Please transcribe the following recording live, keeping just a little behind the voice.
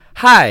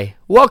Hi,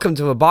 welcome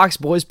to the Box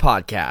Boys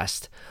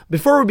podcast.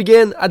 Before we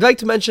begin, I'd like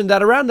to mention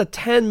that around the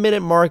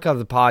 10-minute mark of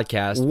the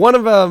podcast, one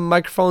of the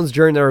microphones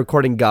during the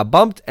recording got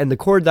bumped and the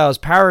cord that was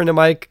powering the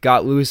mic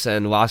got loose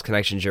and lost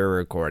connection during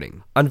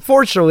recording.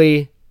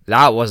 Unfortunately,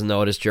 that wasn't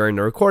noticed during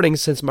the recording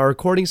since my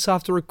recording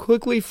software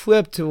quickly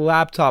flipped to the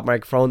laptop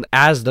microphone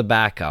as the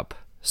backup.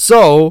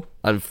 So,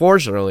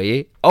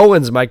 unfortunately,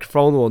 Owen's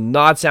microphone will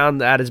not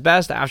sound at its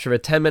best after the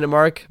 10-minute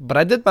mark, but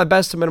I did my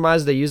best to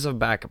minimize the use of a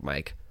backup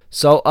mic.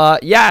 So,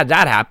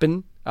 that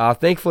happened.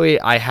 Thankfully,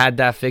 I had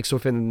that fixed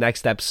within the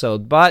next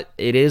episode, but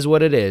it is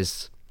what it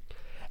is.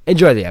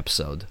 Enjoy the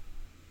episode.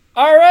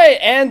 All right,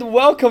 and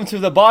welcome to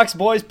the Box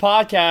Boys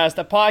podcast,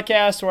 a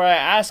podcast where I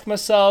ask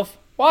myself,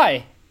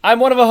 why? I'm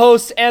one of the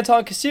hosts,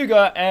 Anton,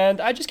 and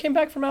I just came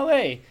back from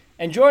LA.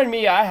 And join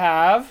me, I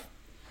have...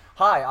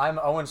 Hi, I'm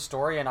Owen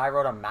Story, and I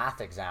wrote a math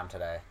exam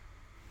today.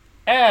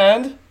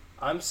 And...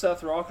 I'm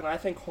Seth Rock, and I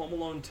think Home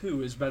Alone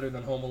 2 is better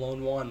than Home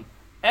Alone 1.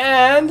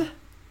 And...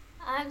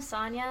 I'm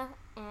Sonya,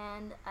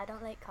 and I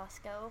don't like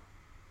Costco.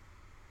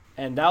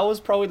 And that was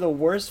probably the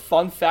worst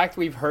fun fact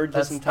we've heard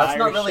this entire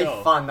show. That's not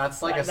really fun.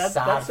 That's like that's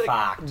sad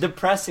fact.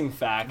 Depressing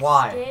fact.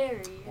 Why?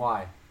 Scary.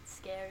 Why?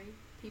 Scary.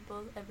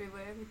 People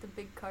everywhere with the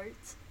big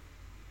carts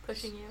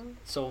pushing you.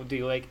 So, do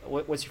you like...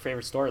 What's your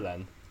favorite store,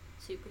 then?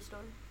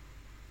 Superstore.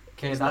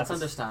 Okay, that's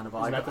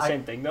understandable. Isn't that the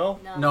same thing, though?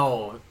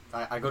 No.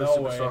 I go to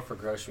Superstore for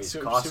groceries.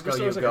 Costco,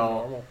 you like go... a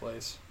normal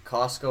place.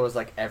 Costco is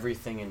like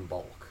everything in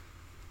bulk.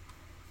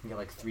 You get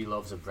like 3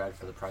 loaves of bread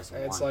for the price of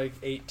one. It's like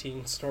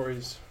 18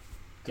 stories.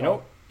 You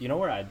know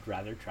where I'd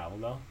rather travel,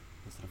 though?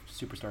 Instead of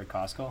Superstore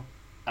Costco?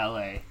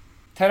 LA.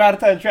 10 out of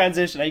 10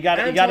 transition. You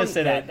gotta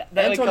say that.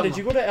 Anton, did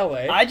you go to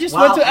LA? I just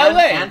went to LA.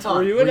 Anton,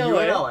 were you in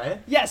LA?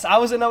 Yes, I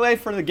was in LA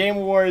for the Game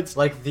Awards.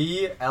 Like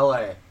the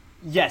LA.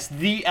 Yes,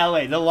 the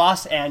LA, the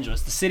Los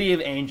Angeles, the city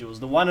of angels,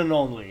 the one and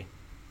only.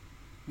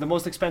 The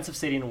most expensive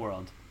city in the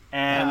world.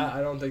 And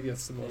I don't think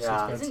it's the most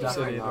expensive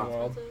city in the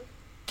world.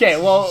 Okay,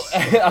 well,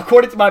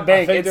 according to my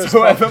bank, it's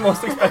the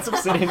most expensive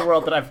city in the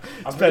world that I've spent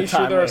time with. I'm pretty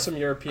sure there are some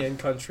European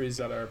countries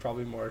that are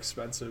probably more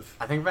expensive.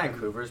 I think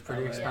Vancouver is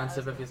pretty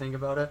expensive if you think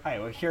about it. All right,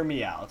 well, hear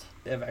me out.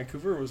 Yeah,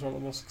 Vancouver was one of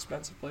the most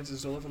expensive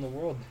places to live in the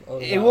world.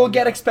 It will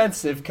get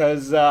expensive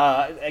because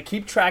I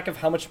keep track of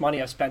how much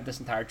money I've spent this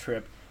entire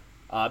trip.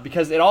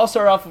 Because it all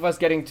started off with us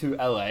getting to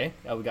LA.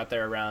 We got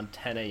there around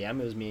 10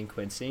 a.m. It was me and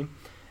Quincy.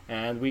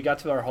 And we got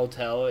to our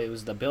hotel. It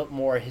was the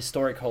Biltmore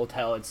Historic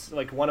Hotel. It's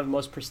like one of the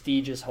most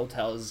prestigious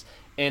hotels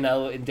in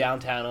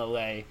downtown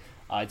LA.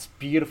 It's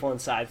beautiful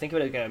inside. Think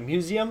of it like a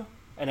museum,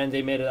 and then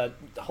they made a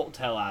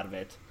hotel out of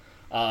it.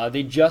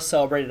 They just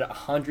celebrated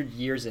 100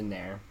 years in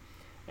there.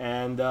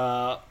 And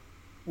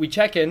we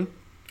check in.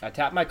 I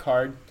tap my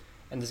card,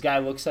 and this guy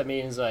looks at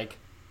me and is like,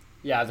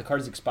 yeah, the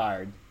card's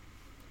expired.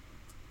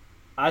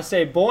 I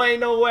say, boy,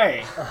 no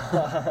way.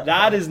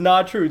 That is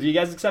not true. Do you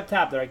guys accept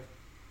tap? They're like,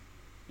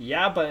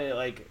 yeah, but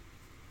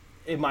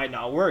it might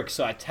not work.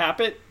 So I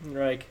tap it, and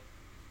they're like,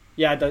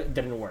 yeah, it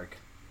didn't work.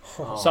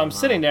 So I'm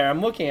sitting there,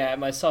 I'm looking at it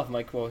myself. I'm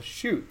like, well,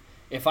 shoot.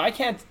 If I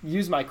can't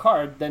use my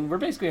card, then we're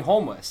basically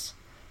homeless.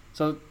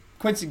 So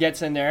Quincy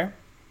gets in there,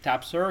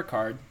 taps her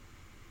card,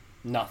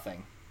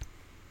 nothing.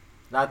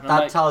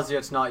 That tells you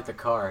it's not the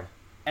card.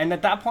 And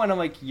at that point, I'm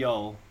like,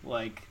 yo,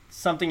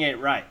 something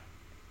ain't right.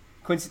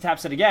 Quincy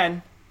taps it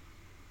again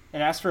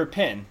and asks for a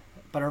PIN.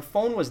 But her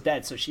phone was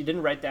dead, so she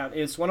didn't write down.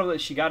 It's one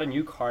of she got a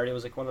new card. It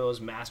was like one of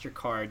those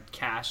MasterCard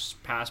cash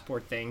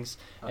passport things.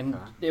 Okay. And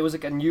it was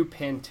like a new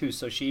PIN, too.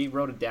 So she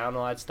wrote it down,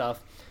 all that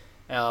stuff.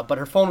 But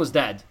her phone was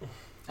dead.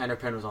 And her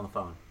PIN was on the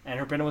phone. And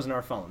her PIN was in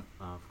our phone.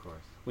 Oh, of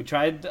course.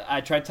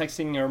 I tried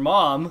texting her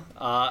mom.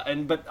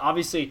 But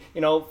obviously,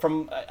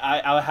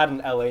 I had an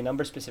LA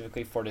number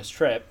specifically for this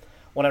trip.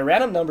 When a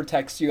random number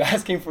texts you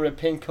asking for a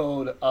PIN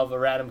code of a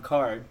random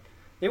card,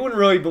 they wouldn't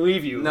really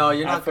believe you. No,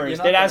 you're not.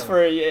 First. They'd ask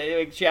for.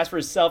 She asked for a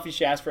selfie.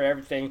 She asked for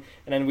everything,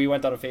 and then we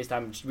went on a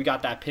FaceTime. We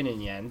got that pin in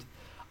the end.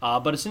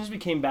 But as soon as we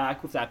came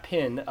back with that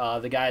pin,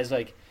 the guy's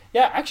like,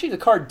 "Yeah, actually, the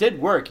card did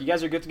work. You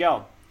guys are good to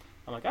go."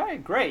 I'm like, "All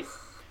right, great."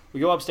 We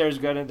go upstairs,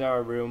 go into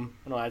our room,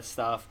 and all that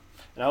stuff.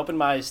 And I open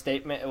my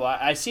statement. Well,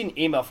 I see an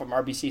email from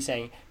RBC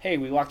saying, "Hey,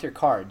 we locked your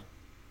card,"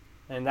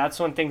 and that's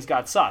when things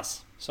got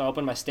sus. So I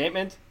open my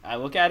statement. I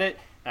look at it,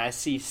 and I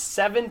see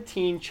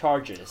 17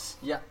 charges.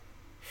 Yeah.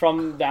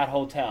 From that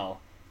hotel,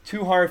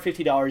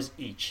 $250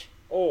 each.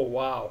 Oh,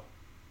 wow.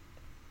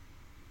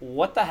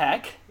 What the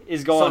heck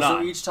is going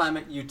on? So each time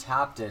you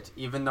tapped it,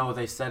 even though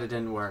they said it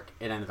didn't work,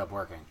 it ended up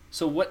working.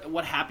 So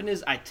what happened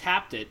is I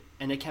tapped it,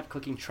 and it kept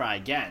clicking try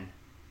again,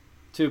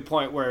 to a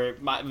point where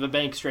the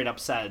bank straight up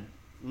said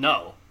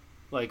no.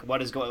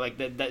 What is going?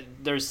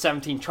 There's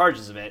 17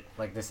 charges of it.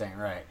 This ain't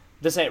right.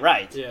 This ain't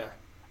right. Yeah.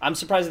 I'm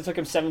surprised it took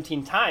him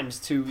 17 times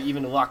to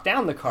even lock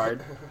down the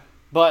card.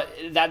 But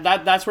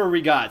that's where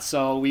we got.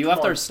 So we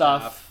left our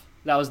stuff.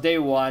 That was day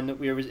one.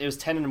 It was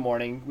 10 in the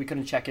morning. We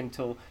couldn't check in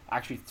until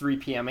actually 3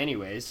 p.m.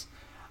 anyways.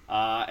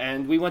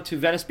 And we went to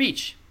Venice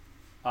Beach,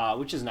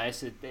 which is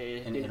nice.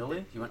 In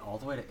Italy? You went all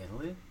the way to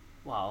Italy?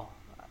 Wow.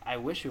 I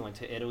wish we went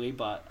to Italy,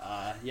 but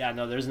yeah,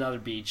 no. There's another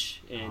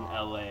beach in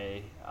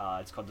LA.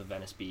 It's called the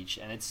Venice Beach,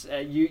 and it's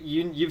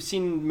you've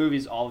seen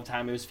movies all the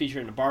time. It was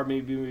featured in a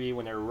Barbie movie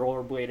when they were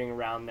rollerblading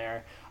around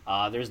there.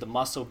 There's the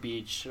Muscle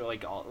Beach,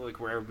 like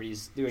where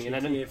everybody's doing it.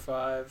 GTA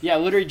 5. Yeah,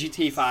 literally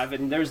GTA 5,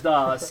 and there's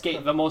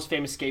the most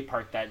famous skate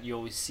park that you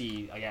always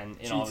see again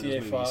in all of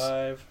those movies.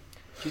 GTA 5.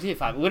 GTA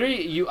 5.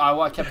 Literally,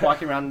 I kept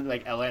walking around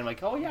like LA. And I'm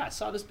like, oh yeah, I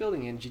saw this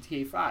building in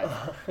GTA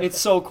 5. It's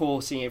so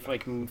cool seeing it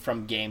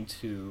from game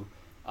to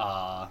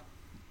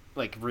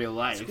like real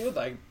life. It's cool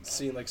like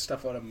seeing like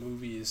stuff out of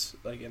movies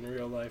like in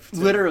real life too.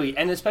 Literally,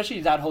 and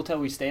especially that hotel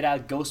we stayed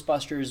at,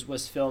 Ghostbusters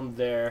was filmed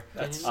there.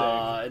 That's sick.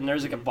 And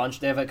there's like a bunch.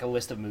 They have like a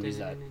list of movies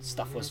that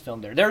stuff was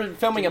filmed there. They're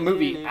filming a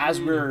movie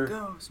as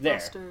we're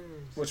there.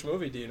 Which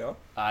movie do you know?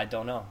 I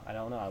don't know.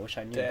 I wish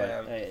I knew.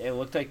 Damn. But it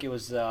looked like it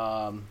was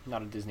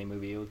not a Disney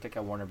movie. It looked like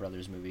a Warner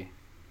Brothers movie.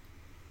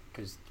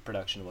 Because the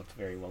production looked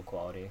very low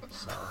quality.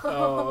 So.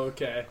 Oh,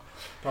 okay.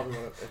 Probably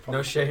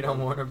No shade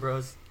on Warner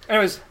Bros.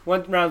 Anyways,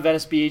 went around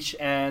Venice Beach,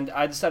 and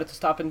I decided to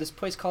stop in this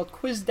place called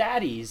Quiz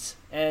Daddy's.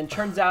 And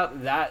turns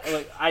out that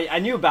I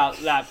knew about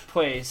that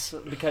place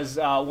because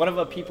one of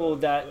the people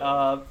that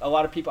a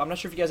lot of people. I'm not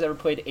sure if you guys ever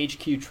played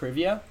HQ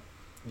Trivia.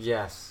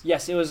 Yes.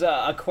 Yes, it was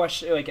a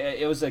question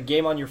it was a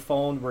game on your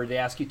phone where they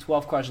ask you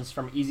 12 questions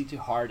from easy to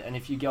hard, and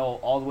if you go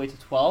all the way to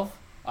 12,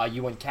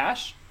 you win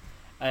cash.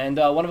 And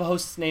one of the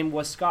hosts' name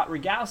was Scott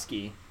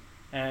Rogalski,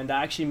 and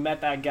I actually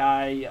met that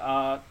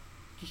guy.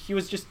 He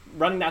was just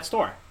running that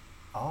store.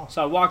 Oh.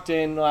 So I walked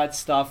in, all that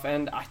stuff,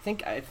 and I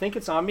think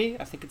it's on me.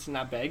 I think it's in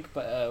that bag,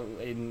 but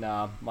in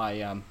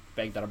my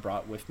bag that I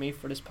brought with me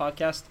for this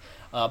podcast.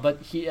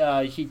 But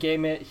he gave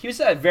me. He was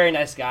a very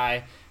nice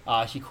guy.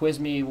 He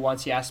quizzed me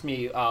once. He asked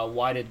me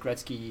why did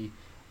Gretzky,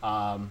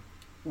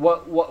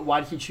 why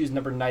did he choose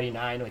number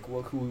 99? Like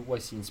who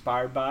was he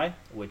inspired by?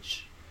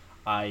 Which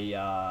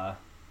I.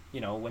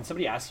 When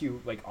somebody asks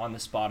you like on the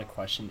spot a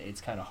question, it's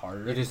kind of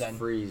harder. You just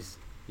freeze.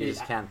 You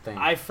just can't think.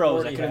 I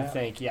froze. Gordie I couldn't Howe.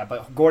 think. Yeah,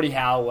 but Gordie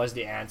Howe was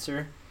the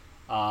answer.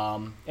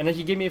 And then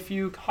he gave me a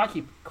few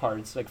hockey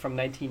cards like from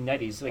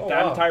 1990s. Like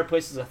that entire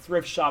place is a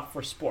thrift shop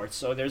for sports.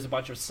 So there's a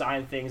bunch of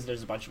signed things.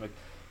 There's a bunch of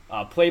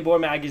like Playboy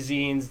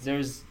magazines.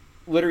 There's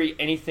literally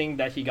anything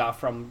that he got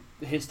from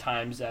his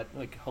times at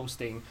like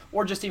hosting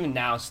or just even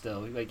now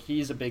still. Like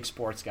he's a big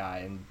sports guy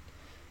and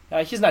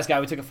he's a nice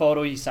guy. We took a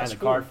photo. He signed That's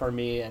a card for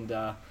me and.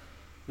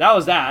 That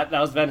was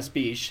Venice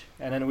Beach,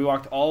 and then we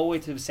walked all the way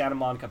to the Santa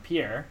Monica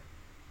Pier,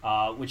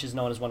 which is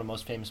known as one of the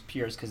most famous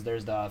piers because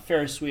there's the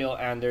Ferris wheel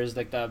and there's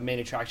like the main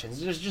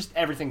attractions. There's just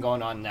everything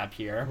going on in that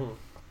pier.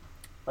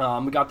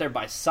 Mm-hmm. We got there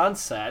by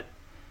sunset,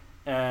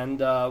 and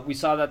we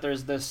saw that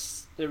there's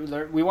this.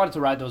 We wanted to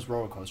ride those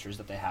roller coasters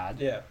that they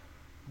had. Yeah.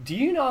 Do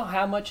you know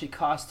how much it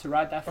costs to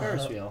ride that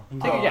Ferris wheel?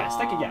 Take a guess.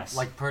 Take a guess.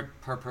 Like per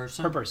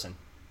person? Per person.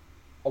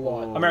 A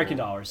lot. American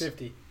dollars.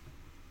 50.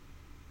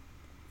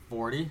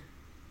 40?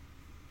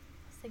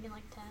 Thinking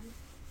like 10.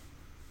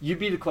 You'd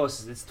be the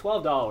closest. It's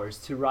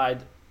 $12 to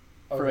ride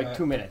for like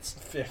 2 minutes.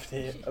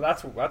 50.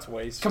 That's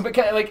waste.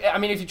 Like I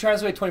mean, if you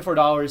translate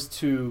 $24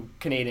 to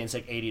Canadian, it's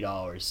like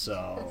 $80.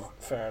 So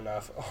Fair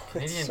enough. Oh,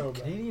 it's so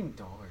bad. Canadian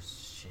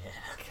dollars,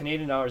 shit.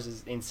 Canadian dollars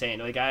is insane.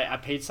 Like I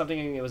paid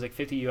something, it was like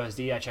 50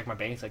 USD. I checked my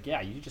bank. It's like, yeah,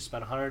 you just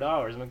spent $100.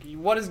 I'm like,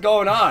 what is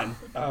going on?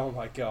 Oh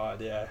my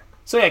god, yeah.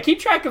 So yeah, keep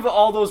track of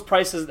all those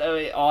prices,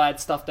 all that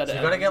stuff that. So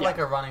you gotta get like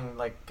a running,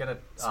 like get a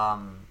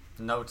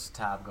notes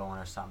tab going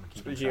or something.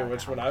 Speaking of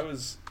which,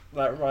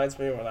 that reminds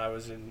me when I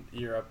was in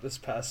Europe this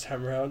past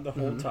time around. The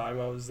whole time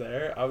I was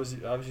there, I was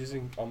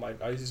using my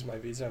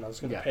visa and I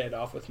was going to pay it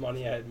off with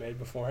money I had made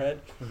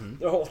beforehand.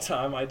 The whole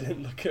time I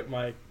didn't look at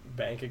my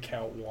bank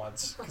account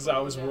once because I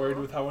was worried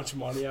with how much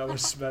money I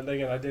was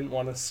spending and I didn't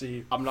want to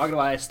see. I'm not gonna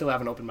lie, I still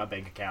haven't opened my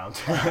bank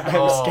account.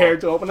 I'm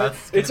scared to open it.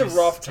 It's a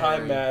rough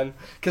time, man.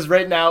 Because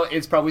right now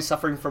it's probably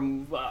suffering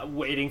from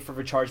waiting for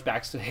the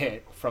chargebacks to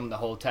hit from the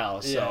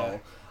hotel. So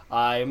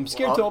I'm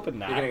scared to open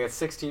that. You're gonna get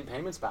 16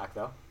 payments back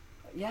though.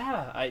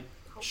 Yeah, I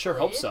sure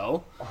hope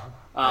so.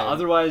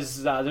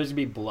 Otherwise, there's gonna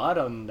be blood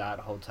on that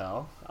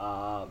hotel.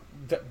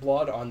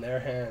 Blood on their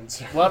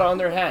hands. Blood on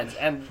their hands,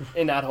 and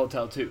in that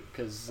hotel too.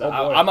 Because boy.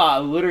 I'm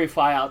gonna literally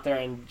fly out there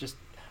and just.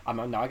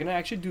 I'm not gonna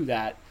actually do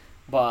that,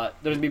 but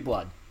there's gonna be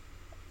blood.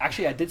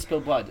 Actually, I did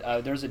spill blood.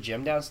 There's a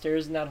gym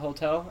downstairs in that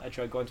hotel. I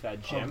tried going to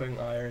that gym. Pumping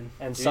iron.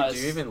 And Do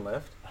you even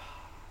lift?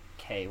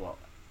 Okay, well,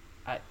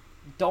 I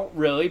don't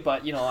really,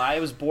 but I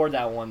was bored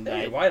that one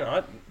day. Hey, why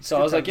not? So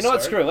I was like,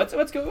 what, screw it.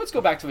 Let's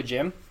go back to the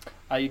gym.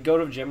 You go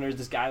to the gym. There's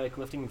this guy like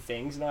lifting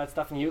things and all that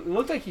stuff, and it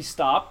looked like he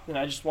stopped, and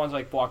I just wanted to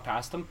like walk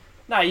past him.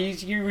 Nah,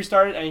 he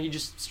restarted, and he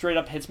just straight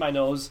up hits my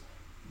nose,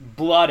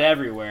 blood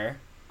everywhere.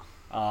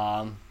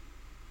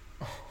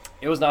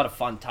 It was not a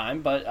fun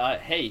time,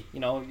 but hey,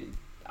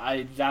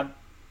 that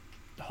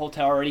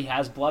hotel already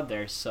has blood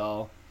there,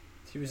 so.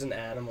 He was an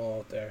animal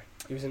out there.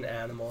 He was an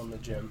animal in the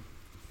gym.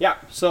 Yeah,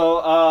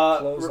 so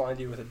Clotheslined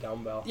you with a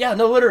dumbbell. Yeah,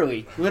 no,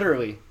 literally.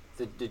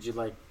 Did you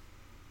like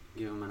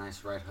give him a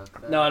nice right hook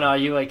there? No,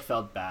 you like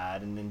felt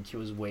bad, and then he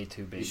was way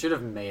too big. You should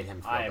have made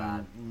him feel bad.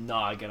 I'm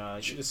not gonna.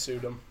 You should have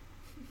sued him.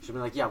 She'd be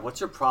like, yeah,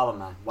 what's your problem,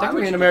 man?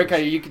 Technically, in do America,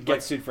 this? you could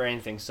get sued for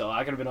anything. So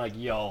I could have been like,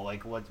 "Yo,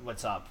 like,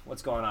 what's up?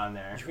 What's going on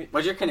there?"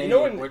 But you're Canadian.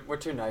 You know we're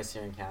too nice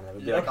here in Canada.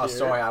 We'd be Yeah, like, oh, here.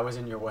 sorry, I was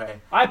in your way.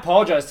 I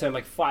apologized to him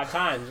like 5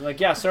 times. Like,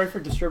 yeah, sorry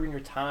for disturbing your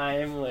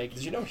time. Like,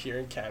 Did you know here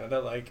in Canada,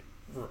 like,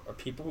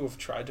 people who have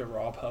tried to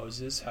rob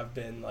houses have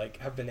been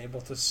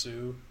able to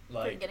sue, For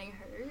like, getting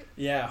hurt.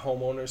 yeah,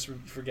 homeowners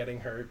for getting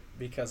hurt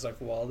because, like,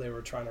 while they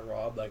were trying to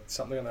rob, like,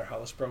 something on their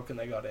house broke and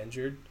they got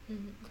injured.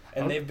 Mm-hmm.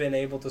 And they've been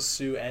able to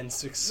sue and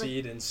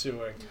succeed in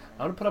suing.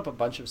 I want to put up a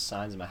bunch of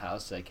signs in my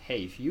house like,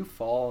 "Hey, if you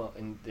fall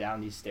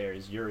down these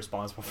stairs, you're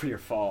responsible for your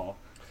fall."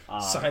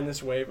 Sign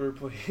this waiver,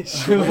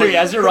 please.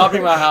 As you're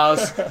robbing my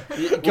house,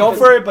 go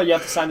for it, but you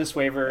have to sign this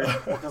waiver.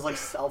 Because, like,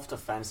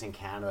 self-defense in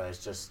Canada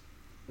is just,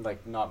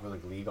 like, not really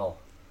legal.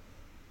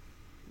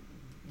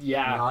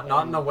 Yeah.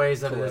 Not in the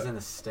ways that it is in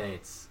the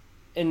States.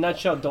 In a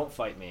nutshell, don't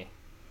fight me.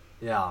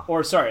 Yeah.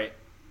 Or, sorry,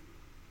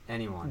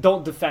 Anyone.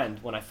 don't defend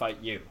when I fight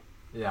you.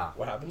 Yeah.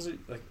 What happens?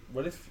 Like,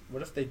 what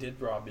if they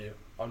did rob you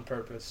on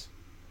purpose?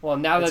 Well,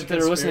 now It's that a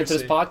they're listening to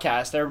this conspiracy.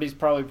 podcast, everybody's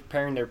probably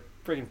preparing their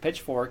freaking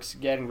pitchforks,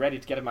 getting ready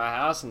to get in my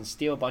house and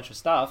steal a bunch of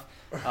stuff.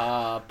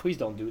 Please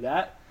don't do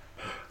that.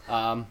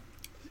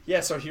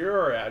 Yeah. So here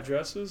are our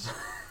addresses.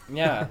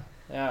 Yeah.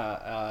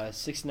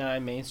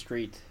 69 Main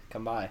Street.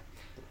 Come by.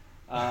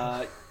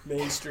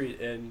 Main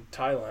Street in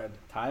Thailand,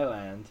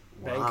 Thailand.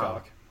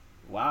 Bangkok.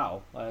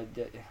 Wow. Oh,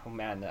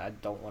 man, I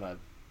don't want to...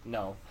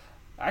 No.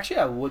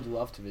 Actually, I would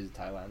love to visit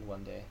Thailand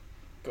one day.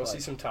 Go see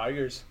Like- some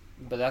tigers.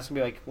 But that's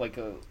going to be like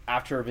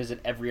after a visit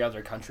every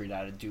other country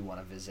that I do want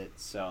to visit.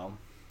 So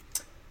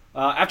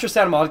after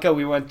Santa Monica,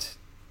 we went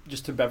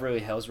just to Beverly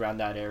Hills, around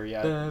that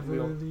area.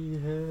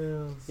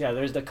 Hills. Yeah,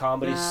 there's the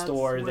Comedy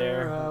Store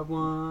there.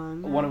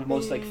 One One of the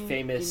most like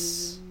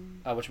famous,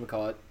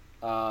 whatchamacallit,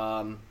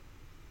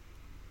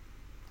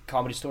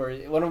 Comedy Store.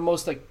 One of the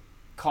most like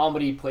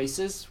comedy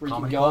places where you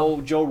Comedy can go.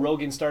 club? Joe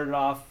Rogan started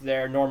off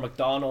there. Norm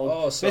Macdonald.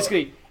 Oh, so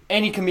Basically,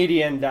 any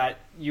comedian that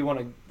you want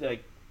to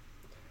like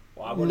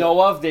well, I wouldn't-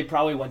 know of, they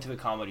probably went to the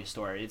Comedy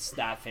Store. It's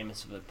that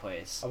famous of a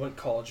place. I wouldn't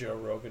call Joe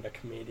Rogan a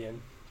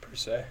comedian per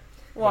se.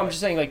 Well, I'm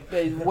just saying, like,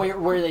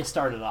 where they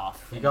started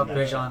off. He got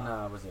big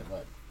on, was it,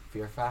 what,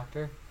 Fear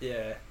Factor?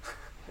 Yeah.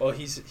 Well,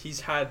 he's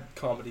had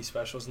comedy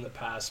specials in the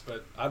past,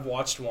 but I've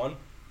watched one.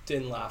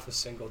 Didn't laugh a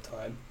single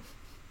time.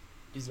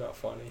 He's not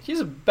funny. He's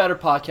a better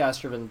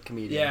podcaster than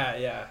comedian.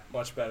 Yeah,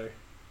 much better.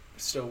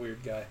 Still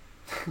weird guy.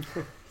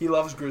 He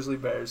loves grizzly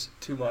bears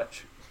too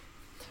much.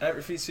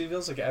 He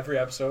feels like every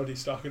episode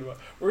he's talking about,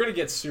 we're gonna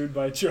get sued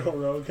by Joe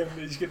Rogan.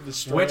 He's gonna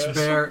destroy Which us.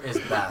 bear is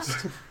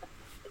best?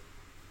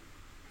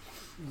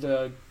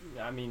 Polar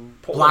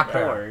Black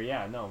bear. bear.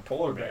 Yeah, no, Polar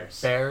polar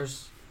bears. bears.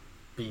 Bears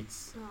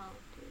beats Oh,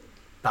 dude.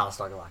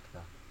 Battlestar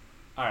Galactica.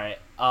 All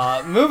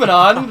right, moving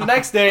on. The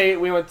next day,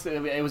 we went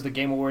to. It was the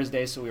Game Awards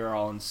day, so we were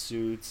all in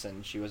suits,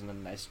 and she was in a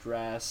nice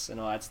dress and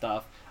all that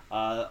stuff.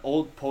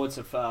 Old Poets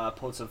of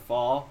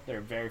Fall. They're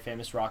a very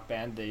famous rock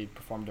band. They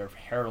performed their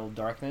Herald of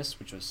Darkness,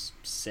 which was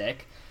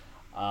sick.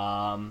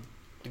 The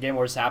Game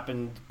Awards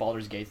happened.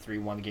 Baldur's Gate 3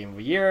 won the Game of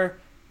the Year.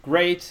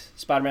 Great.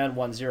 Spider-Man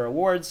won 0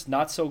 awards.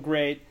 Not so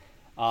great.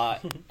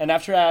 And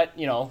after that,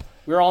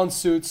 we were all in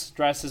suits,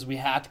 dresses. We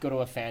had to go to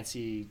a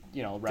fancy,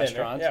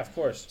 restaurant. Dinner. Yeah, of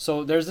course.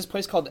 So there's this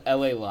place called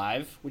LA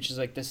Live, which is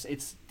like this.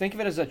 Think of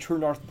it as a True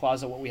North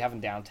Plaza, what we have in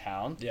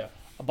downtown. Yeah.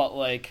 But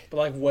like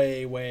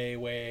way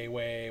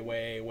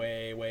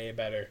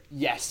better.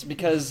 yes,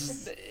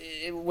 because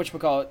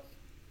whatchamacallit,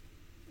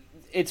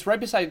 it's right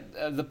beside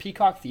the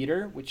Peacock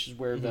Theater, which is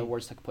where the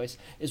awards took place.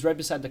 Is right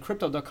beside the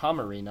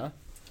Crypto.com arena.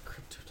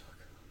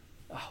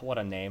 Oh, what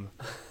a name.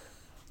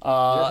 You're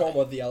home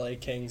with the LA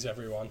Kings,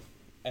 everyone,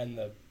 and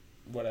the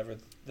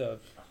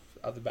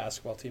other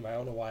basketball team. I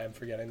don't know why I'm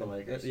forgetting The them.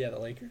 Lakers? Yeah, the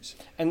Lakers.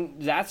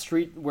 And that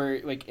street where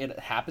like it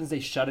happens, they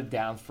shut it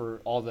down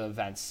for all the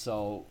events.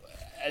 So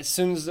as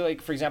soon as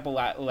like for example,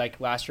 like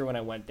last year when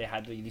I went, they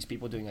had these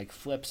people doing like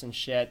flips and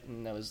shit,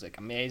 and that was like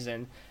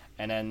amazing.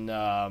 And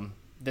then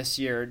this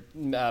year,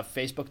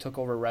 Facebook took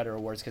over Reddit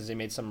Awards because they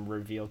made some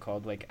reveal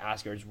called like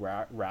Asgard's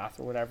Wrath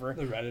or whatever.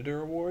 The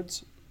Redditor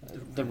Awards.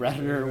 The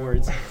Redditor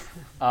Awards.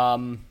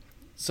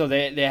 So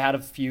they had a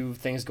few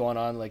things going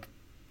on, like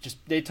just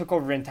they took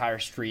over an entire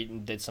street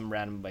and did some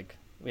random like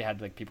we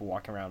had like people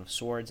walking around with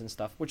swords and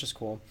stuff, which is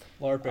cool.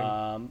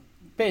 LARPing.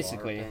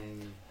 Basically.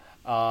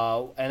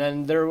 And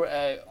then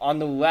there on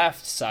the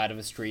left side of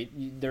the street,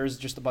 there's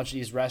just a bunch of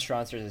these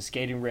restaurants. There's a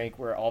skating rink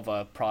where all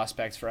the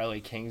prospects for LA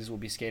Kings will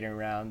be skating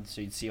around.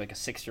 So you'd see like a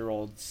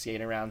 6-year-old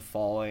skating around,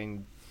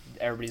 falling.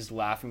 Everybody's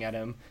laughing at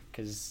him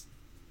because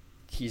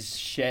he's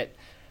shit.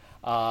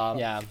 We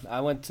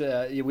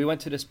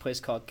went to this place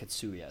called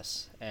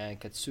Katsuyas, and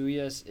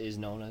Katsuyas is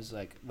known as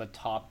like the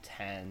top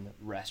 10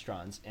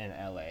 restaurants in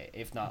LA.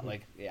 If not,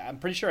 I'm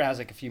pretty sure it has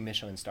like a few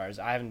Michelin stars.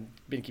 I haven't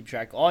been keep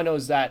track. All I know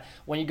is that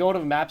when you go to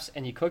the maps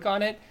and you click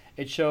on it,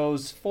 it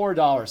shows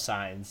 $4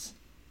 signs.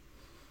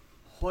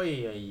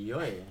 Hoi, oi,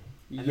 oi.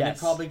 And then they Yes.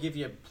 probably give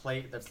you a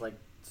plate that's like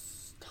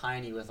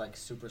tiny with like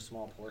super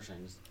small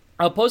portions.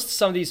 I'll post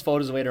some of these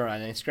photos later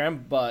on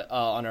Instagram, but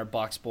on our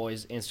Box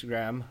Boys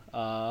Instagram.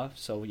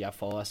 So yeah,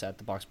 follow us at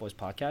the Box Boys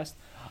Podcast.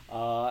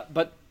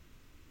 But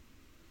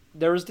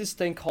there was this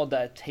thing called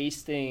that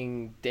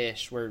tasting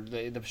dish where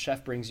the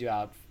chef brings you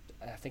out.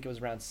 I think it was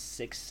around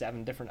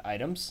 6-7 different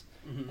items,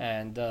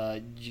 and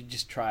you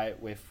just try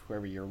it with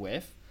whoever you're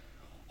with.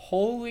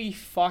 Holy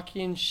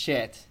fucking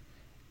shit!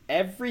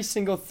 Every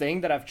single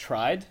thing that I've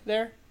tried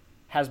there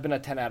has been a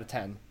 10 out of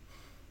 10.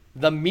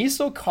 The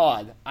miso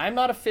cod. I'm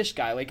not a fish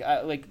guy.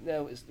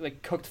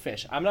 Like cooked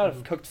fish. I'm not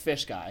a cooked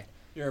fish guy.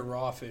 You're a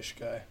raw fish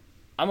guy.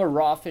 I'm a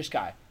raw fish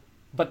guy.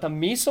 But the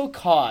miso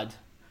cod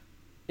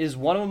is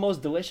one of the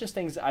most delicious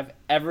things I've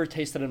ever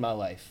tasted in my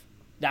life.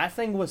 That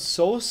thing was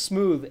so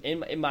smooth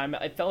in my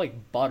mouth. It felt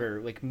like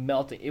butter, like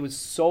melting. It was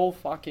so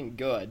fucking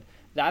good.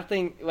 That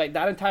thing, like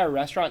that entire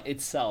restaurant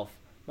itself,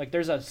 like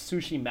there's a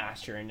sushi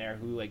master in there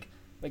who like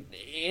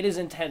it is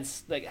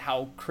intense, like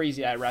how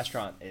crazy that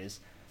restaurant is.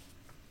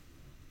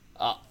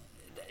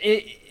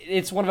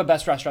 It's one of the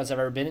best restaurants I've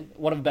ever been in.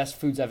 One of the best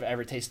foods I've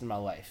ever tasted in my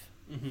life.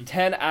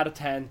 10 out of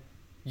 10.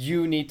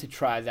 You need to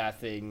try that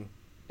thing,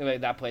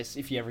 like that place,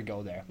 if you ever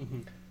go there.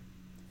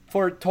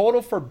 For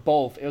total for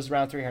both, it was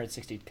around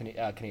 360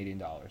 Canadian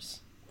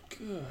dollars.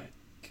 Good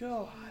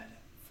God.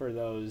 For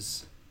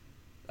those.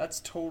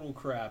 That's total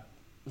crap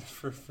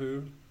for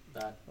food.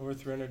 That over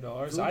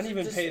 $300. I didn't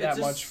even pay that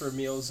much for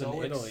meals in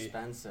Italy.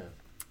 Expensive.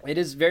 It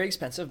is very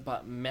expensive,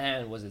 but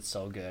man, was it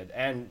so good.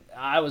 And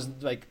I was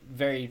like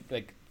very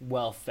like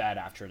well fed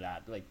after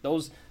that. Like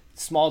those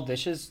small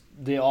dishes,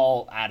 they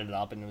all added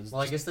up, and it was.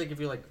 Well, I guess they give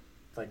you like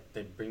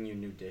they bring you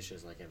new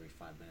dishes like every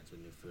 5 minutes with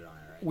new food on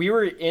it, right? We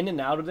were in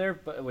and out of there,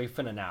 but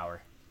within an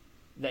hour.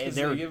 They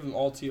give them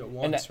all to you at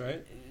once,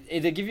 right?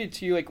 They give it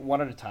to you like one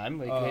at a time.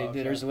 Like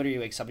okay. There's literally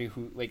like somebody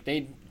who like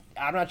they.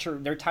 I'm not sure.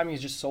 Their timing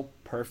is just so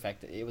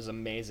perfect. It was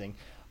amazing.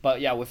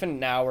 But yeah, within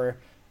an hour.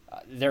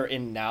 They're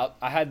in and out.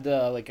 I had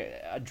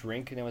a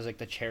drink, and it was like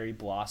the cherry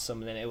blossom,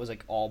 and then it was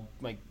like all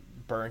like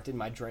burnt in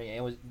my drink. And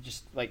it was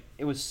just like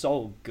it was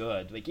so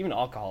good. Like even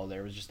alcohol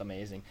there was just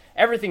amazing.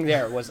 Everything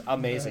there was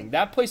amazing.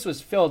 That place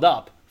was filled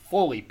up,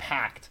 fully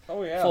packed.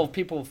 Oh yeah, full of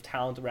people of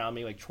talent around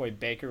me. Like Troy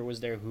Baker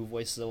was there, who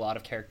voices a lot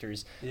of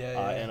characters in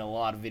a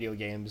lot of video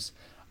games.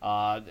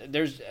 That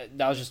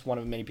was just one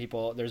of many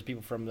people. There's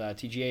people from the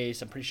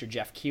TGAs. I'm pretty sure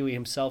Jeff Keighley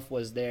himself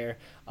was there.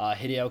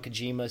 Hideo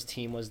Kojima's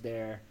team was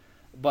there,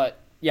 but.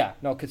 Yeah,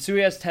 no,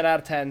 Katsuya's 10 out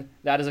of 10.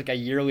 That is like a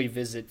yearly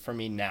visit for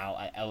me now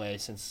at LA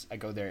since I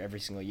go there every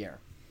single year.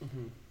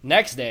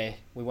 Next day,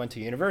 we went to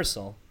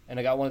Universal, and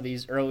I got one of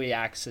these early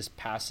access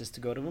passes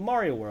to go to the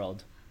Mario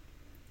World.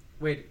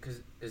 Wait, because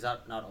is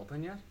that not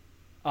open yet?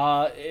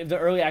 The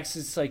early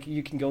access, like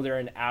you can go there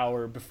an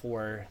hour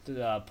before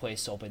the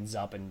place opens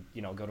up and,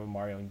 go to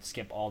Mario and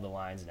skip all the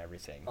lines and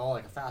everything. Oh,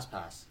 like a fast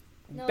pass.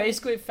 No,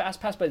 basically a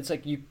fast pass, but it's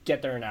like you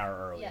get there an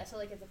hour early. Yeah, so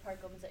like if the park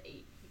opens at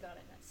 8, you got in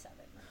at 7,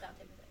 like that type of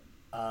thing.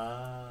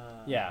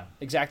 Yeah,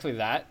 exactly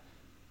that.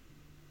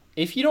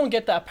 If you don't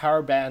get that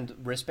power band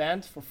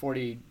wristband for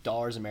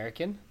 $40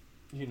 American,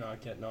 you're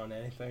not getting on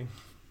anything.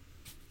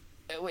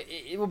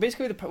 Well,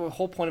 basically the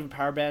whole point of a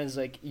power band is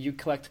like you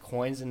collect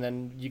coins, and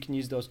then you can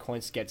use those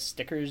coins to get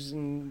stickers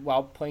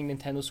while playing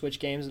Nintendo Switch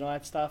games and all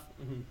that stuff.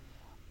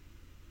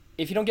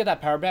 If you don't get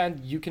that power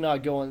band, you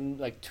cannot go on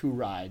like 2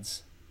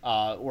 rides,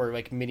 or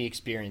like mini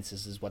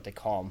experiences is what they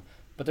call them.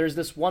 But there's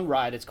this one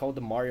ride. It's called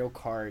the Mario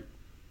Kart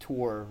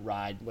Tour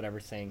ride, whatever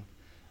thing,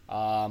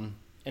 and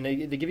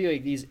they give you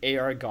like these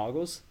AR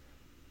goggles.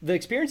 The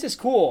experience is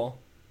cool,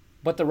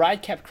 but the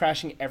ride kept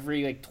crashing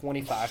every like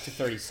 25 to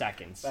 30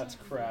 seconds. That's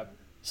crap.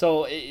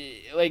 So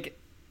like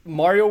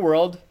Mario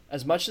World,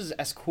 as much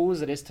as cool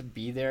as it is to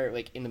be there,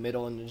 like in the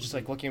middle and just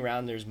like looking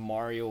around, there's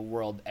Mario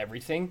World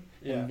everything.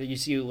 Yeah. And you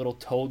see a little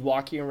Toad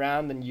walking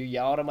around, and you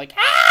yell at him like,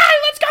 "Hey,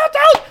 let's go,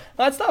 Toad!"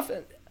 That stuff.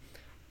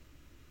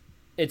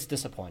 It's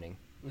disappointing.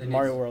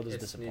 Mario World is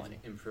disappointing.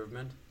 Needs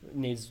improvement. It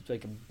needs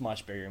like a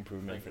much bigger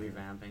improvement. Like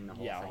revamping the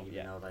whole thing,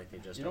 even though like they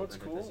just. You know what's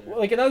cool? Well,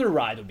 like another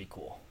ride would be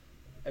cool.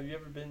 Have you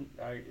ever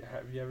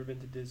been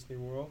to Disney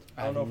World?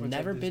 I I've don't know if it's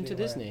never been to Disneyland,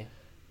 Disney.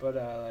 But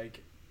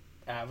like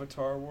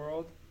Avatar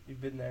World,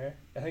 you've been there.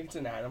 I think it's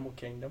in Animal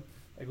Kingdom.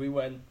 Like we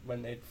went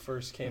when they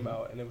first came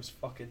out, and it was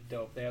fucking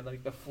dope. They had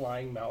like the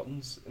flying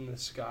mountains in the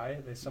sky.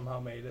 They somehow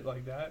made it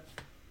like that.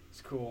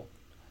 It's cool.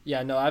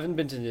 Yeah, no, I haven't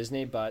been to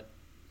Disney, but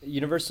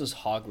Universal's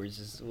Hogwarts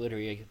is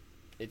literally,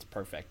 it's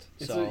perfect.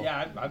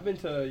 I've been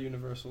to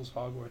Universal's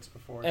Hogwarts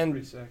before. It's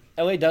pretty sick.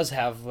 LA does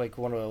have like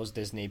one of those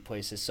Disney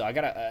places, so I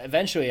gotta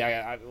eventually.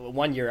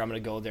 One year I'm gonna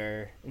go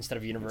there instead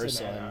of Universal.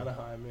 It's in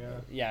Anaheim, yeah.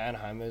 Yeah,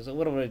 Anaheim. It was a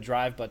little bit of a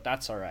drive, but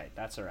that's all right.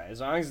 That's all right.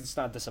 As long as it's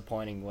not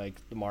disappointing like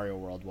the Mario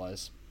World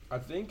was. I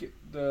think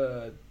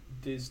the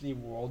Disney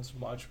World's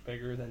much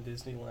bigger than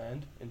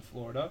Disneyland in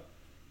Florida,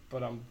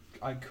 but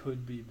I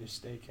could be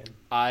mistaken.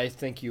 I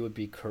think you would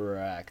be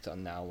correct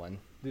on that one.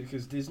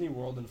 Because Disney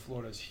World in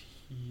Florida is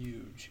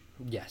huge.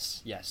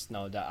 Yes.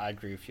 No, I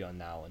agree with you on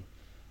that one.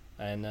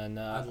 And then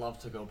I'd love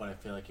to go, but I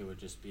feel like it would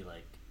just be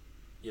like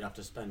you'd have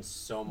to spend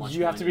so much.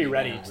 You have to be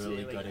ready. To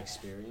really like, good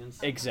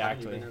experience.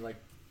 Exactly. Have you been there, like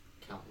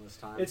countless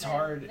times. It's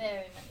hard. Very many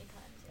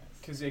times,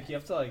 yes. Cause like you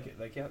have to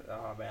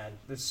oh man,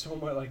 there's so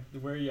much like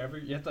where you have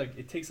to like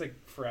it takes like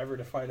forever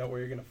to find out where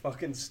you're gonna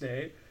fucking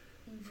stay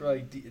for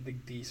like the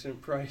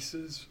decent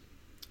prices.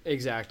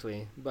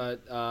 Exactly,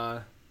 but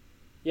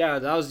yeah,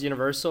 that was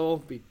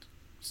Universal.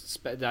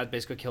 That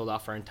basically killed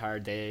off our entire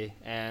day,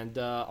 and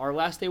our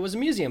last day was a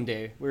museum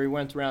day where we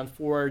went around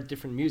 4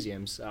 different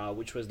museums,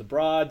 which was the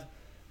Broad,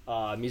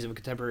 Museum of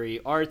Contemporary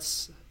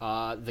Arts,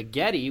 the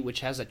Getty, which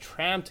has a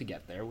tram to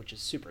get there, which is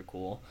super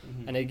cool,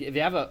 and they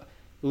have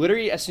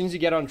literally as soon as you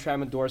get on the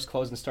tram and doors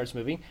close and starts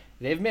moving,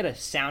 they've made a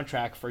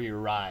soundtrack for your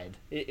ride.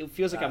 It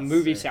feels like a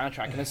movie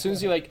soundtrack, and as soon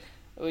as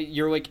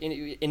you're like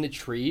in the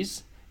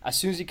trees. As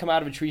soon as you come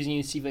out of the trees and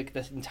you see like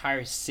the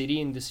entire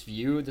city in this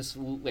view, this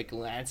like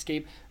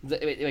landscape,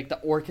 the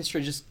orchestra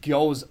just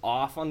goes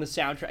off on the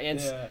soundtrack. And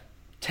it's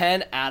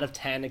 10 out of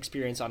 10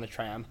 experience on the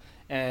tram.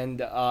 And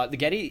the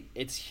Getty,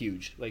 it's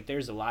huge. Like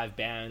there's a live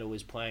band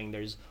always playing.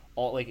 There's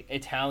all like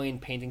Italian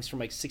paintings from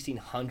like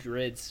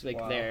 1600s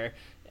there.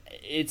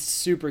 It's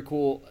super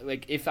cool.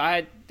 Like if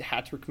I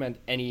had to recommend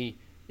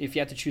if you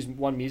had to choose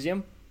one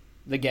museum,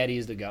 the Getty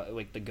is the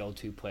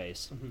go-to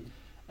place.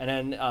 And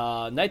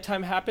then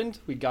nighttime happened.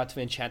 We got to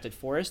the Enchanted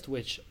Forest,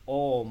 which,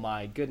 oh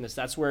my goodness,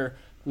 that's where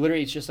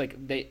literally it's just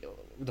like the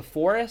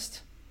forest,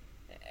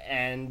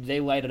 and they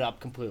light it up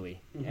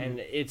completely, and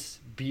it's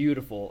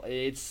beautiful.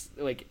 It's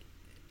like,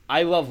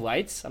 I love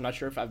lights. I'm not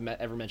sure if I've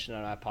ever mentioned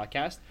it on my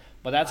podcast,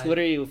 but that's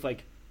literally with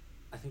like,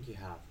 I think you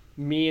have.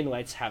 Me and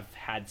lights have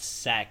had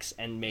sex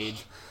and made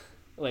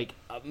like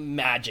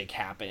magic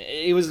happen.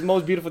 It was the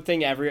most beautiful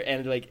thing ever,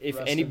 and like if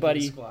Rest anybody.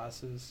 in peace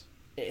glasses.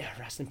 Yeah,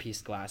 rest in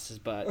peace glasses,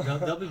 but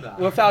They'll be back.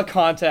 without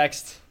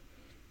context,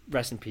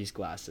 rest in peace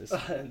glasses.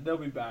 They'll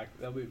be back.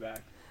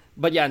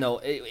 But yeah, no,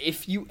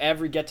 if you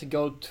ever get to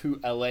go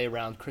to LA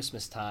around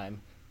Christmas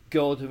time,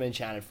 go to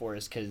Enchanted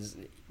Forest, because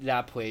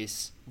that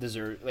place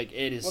deserves, like,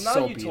 it is so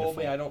beautiful. Well, now you told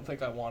me, I don't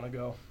think I want to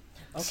go.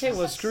 Okay,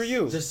 well, screw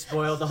you. Just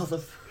spoiled all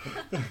the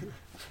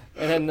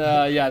And then,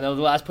 the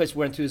last place we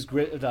went to is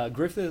the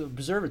Griffith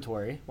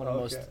Observatory, one of the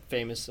most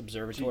famous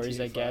observatories,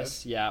 GTA I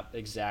guess. 5. Yeah,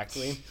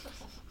 exactly.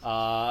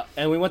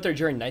 And we went there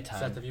during nighttime.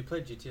 Seth, have you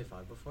played GTA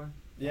 5 before?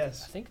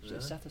 Yes. I think Really?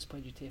 Seth has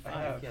played GTA 5.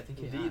 I have. Yeah, I think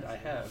he Indeed, has, I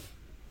have.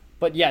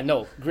 But yeah,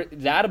 no,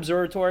 that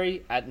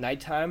observatory at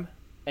nighttime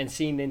and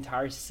seeing the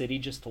entire city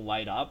just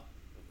light up,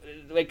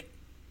 like,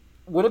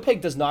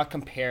 Winnipeg does not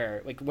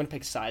compare. Like,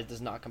 Winnipeg's size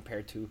does not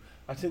compare to.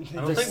 I didn't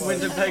think. I don't think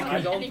Winnipeg.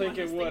 I don't think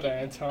it would,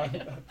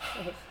 Anton.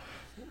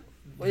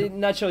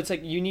 Not sure. It's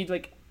like you need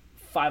like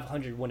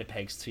 500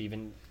 Winnipegs to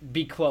even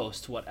be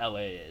close to what LA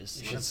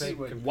is. You should see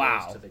what,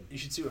 Wow. You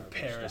should see what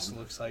Paris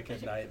looks like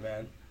at night,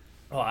 man.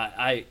 Oh,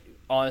 I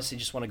honestly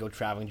just want to go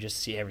traveling just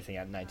to see everything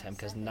at nighttime,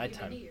 because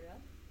nighttime.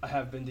 I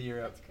have been to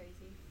Europe. That's crazy.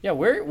 Yeah,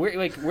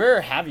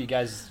 where have you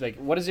guys, like,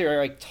 what is your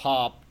like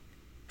top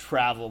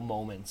travel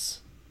moments?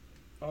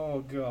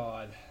 Oh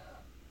God.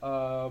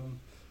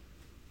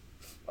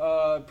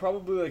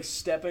 Probably like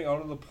stepping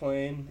out of the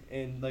plane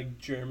in like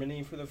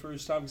Germany for the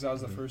first time, because that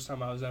was the first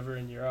time I was ever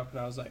in Europe, and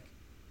I was like,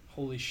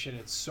 holy shit,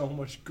 it's so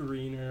much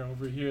greener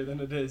over here than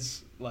it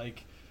is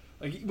like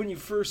when you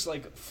first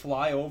like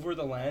fly over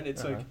the land,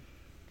 it's like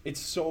it's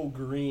so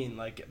green,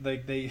 like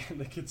they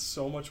like it's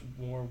so much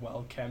more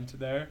well kept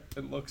there,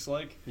 it looks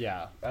like,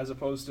 Yeah. as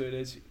opposed to it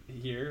is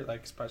here,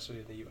 like especially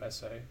in the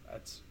USA.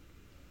 That's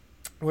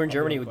Where in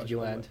Germany I'll did you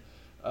land?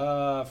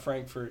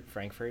 Frankfurt.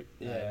 Frankfurt.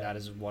 Yeah. That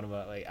is one of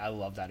like, I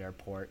love that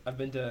airport. I've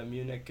been to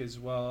Munich as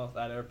well,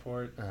 that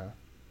airport.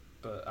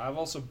 But I've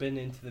also been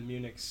into the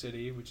Munich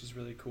city, which is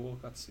really cool.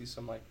 Got to see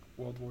some like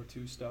World War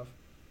II stuff.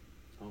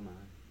 Oh man.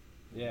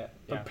 Yeah.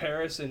 But Yeah.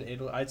 Paris and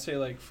Italy, I'd say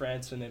like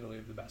France and Italy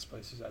are the best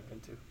places I've been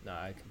to. No,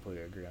 I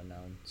completely agree on that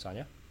one.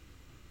 Sonya?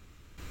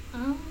 I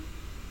don't know.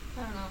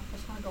 I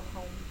just want to go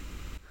home.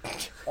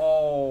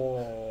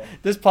 Oh.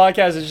 This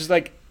podcast is just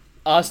like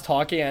us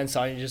talking and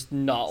Sonya just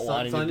not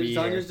wanting to be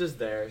Sonya's here. just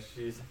there.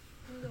 She's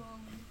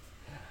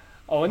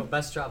Owen?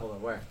 best traveler.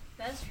 Where?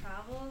 Best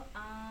travel?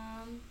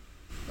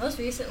 Most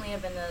recently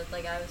I've been to,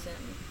 like, I was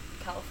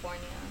in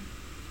California,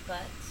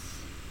 but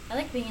I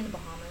like being in the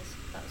Bahamas.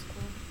 That was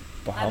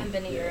cool. I haven't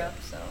been to Europe,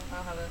 so I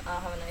don't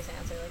have a nice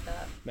answer like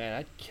that. Man,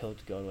 I'd kill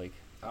to go to like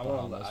If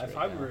Bahamas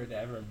I right were to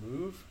ever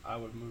move, I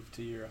would move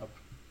to Europe.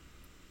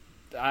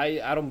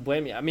 I don't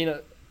blame you. I mean,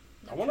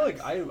 I want to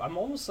like I'm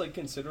almost like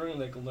considering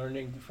like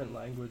learning different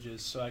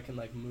languages so I can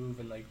like move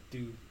and like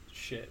do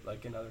shit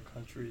like in other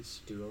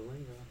countries.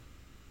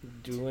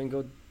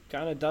 Duolingo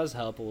kind of does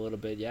help a little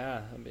bit.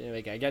 Yeah, I mean,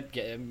 like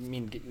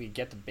we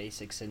get the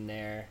basics in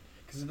there.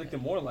 Because like the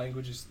more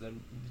languages that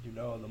you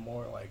know, the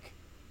more like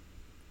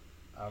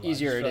I don't know,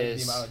 Easier I just it feel like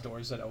is. the amount of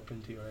doors that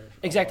open to you are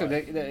Exactly,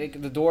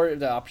 like,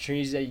 the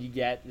opportunities that you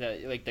get,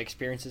 the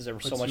experiences are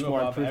so puts much you more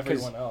above improved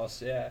because everyone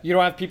else. Yeah. you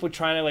don't have people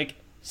trying to like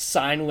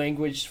sign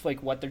language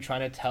like what they're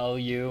trying to tell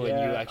you, and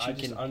you actually I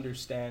just can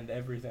understand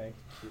everything.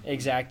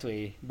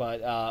 exactly.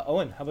 But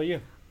Owen, how about you?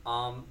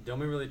 The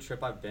only really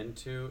trip I've been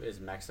to is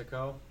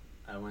Mexico.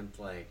 I went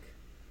like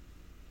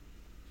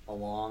a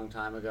long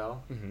time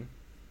ago.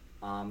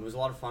 It was a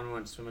lot of fun. We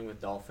went swimming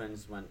with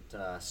dolphins, went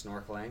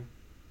snorkeling.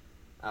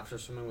 After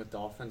swimming with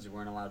dolphins, we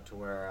weren't allowed to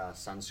wear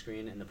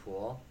sunscreen in the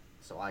pool,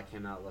 so I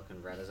came out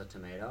looking red as a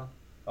tomato.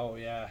 Oh,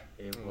 yeah.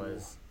 It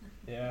was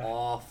Yeah.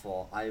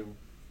 awful.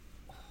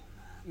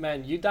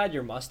 Man, you dyed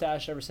your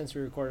mustache ever since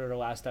we recorded our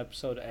last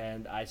episode,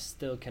 and I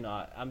still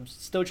cannot. I'm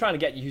still trying to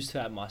get used to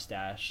that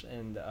mustache,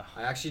 and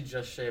I actually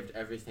just shaved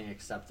everything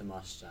except the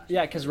mustache.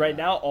 yeah, because right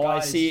now all I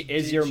Guys, see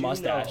is did your you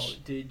mustache.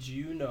 Did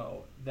you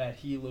know that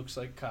he looks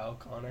like Kyle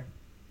Connor?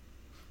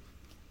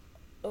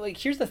 Like,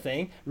 here's the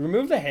thing: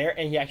 remove the hair,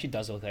 and he actually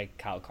does look like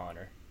Kyle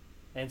Connor,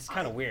 and it's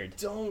kind of weird.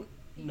 Don't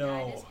He dyed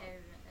know. his hair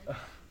red.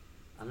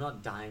 I'm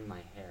not dyeing my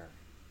hair.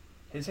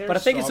 His hair. But I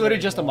think it's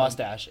literally just a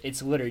mustache.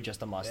 It's literally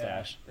just a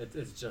mustache.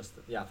 It's just,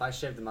 yeah, if I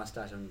shaved the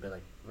mustache, I'm going to be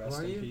like, Rest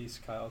who are in you? peace,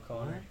 Kyle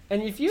Connor.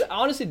 And if you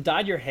honestly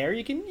dyed your hair,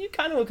 you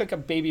kind of look like a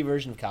baby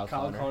version of Kyle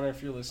Kyle Connor. Connor,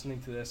 if you're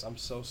listening to this, I'm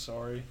so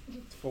sorry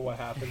for what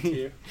happened to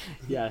you.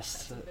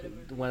 Yes, That's a bit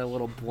of a- went a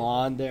little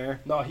blonde there.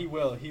 No, he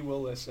will. He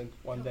will listen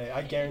one day.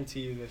 I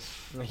guarantee you this.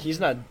 He's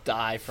not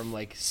die from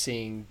like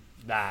seeing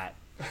that.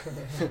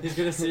 He's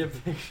going to see a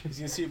picture. He's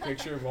gonna see a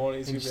picture of Owen.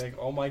 He's gonna be like,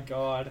 "Oh my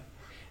god."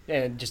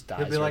 And just dies.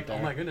 He'll be right like, there.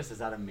 oh my goodness, is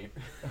that a mirror?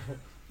 Oh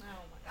my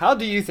How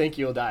do you think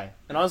you'll die?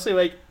 And honestly,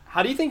 like,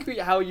 how do you think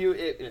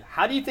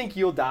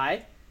you'll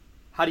die?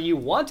 How do you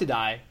want to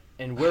die?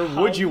 And where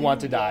How would you do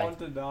want to die?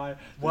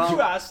 Well- Did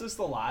you ask this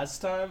the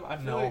last time? I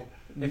feel No. like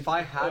If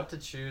I had to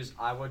choose,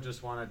 I would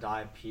just want to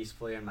die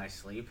peacefully in my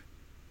sleep.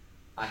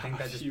 I think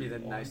that'd just be the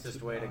You want nicest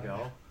to way to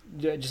die.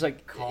 go. Just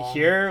like Calm,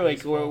 here, like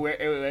peaceful.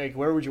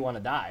 where would you want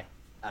to die?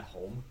 At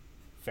home.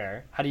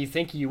 Fair. How do you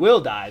think you will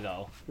die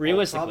though?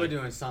 Realistically, Probably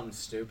doing something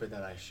stupid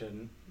that I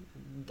shouldn't.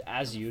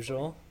 as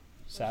usual.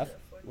 Seth.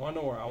 you wanna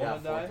know where I Yeah,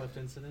 wanna die? forklift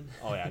incident.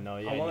 Oh yeah, no,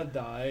 yeah. I wanna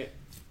die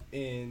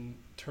in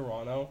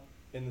Toronto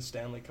in the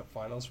Stanley Cup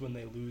Finals when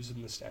they lose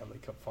in the Stanley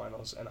Cup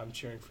Finals, and I'm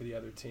cheering for the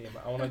other team.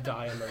 I wanna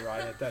die in the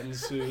riot that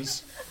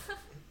ensues.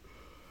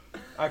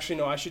 Actually,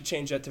 no, I should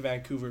change that to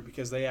Vancouver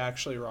because they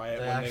actually riot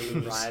They when actually they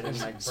lose. riot and,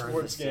 like, burn the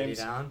Sports city games.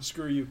 down.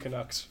 Screw you,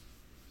 Canucks.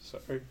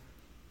 Sorry.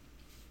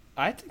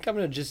 I think I'm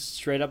gonna just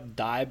straight up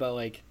die by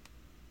like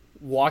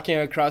walking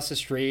across the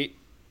street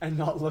And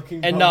not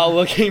looking. and not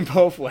looking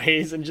both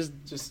ways and just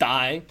Just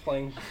dying.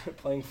 playing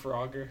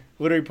Frogger.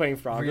 Literally playing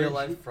Frogger. Real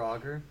life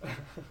Frogger.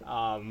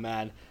 Oh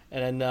man.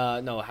 And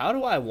then no, how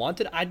do I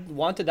want it? I'd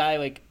want to die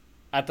like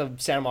at the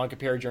Santa Monica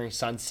Pier during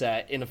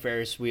sunset in a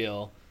Ferris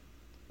wheel.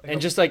 Like And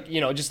a- just like,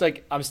 just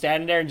like I'm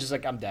standing there and just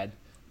like I'm dead.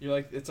 You're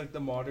like, it's like the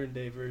modern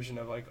day version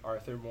of like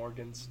Arthur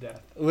Morgan's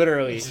death.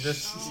 Literally. You're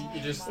just, Oh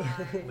you're just my.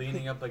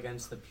 leaning up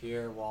against the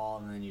pier wall,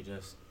 and then you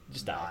just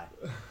die.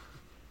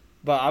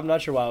 But I'm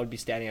not sure why I would be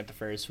standing at the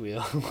Ferris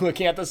wheel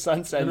looking at the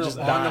sunset and No, just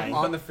on dying.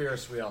 on the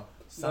Ferris wheel.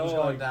 Sun's No,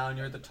 going like- down.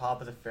 You're at the top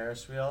of the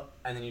Ferris wheel,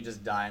 and then you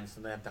just die, and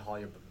so they have to haul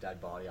your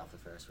dead body off the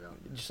Ferris wheel.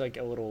 Just like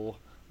a little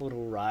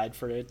ride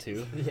for it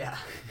too. Yeah.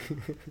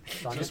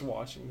 Sonya? Just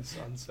watching the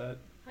sunset.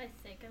 How I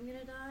think I'm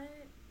gonna die,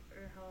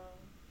 or how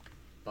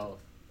Both.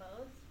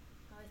 both?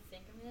 How I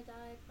think I'm gonna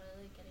die,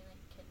 probably like getting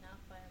like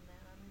kidnapped by a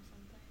man or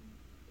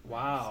something.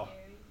 Wow.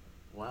 Scary.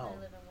 Well,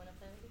 I live in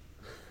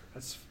Winnipeg.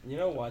 That's, you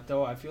know what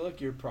though? I feel like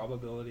your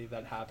probability of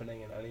that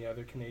happening in any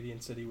other Canadian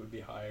city would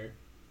be higher,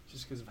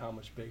 just because of how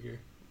much bigger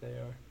they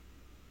are.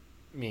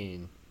 I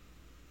mean,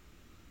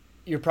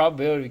 your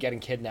probability of getting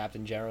kidnapped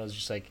in general is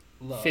just like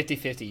Low.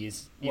 50-50.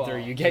 Either Well,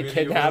 you get really,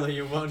 kidnapped. Really,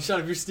 you won't.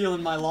 Shut up! You're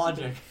stealing my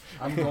logic.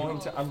 I'm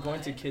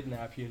going to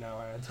kidnap you now,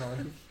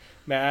 Anton.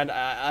 Man,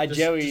 I Just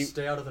generally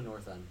stay out of the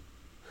north end.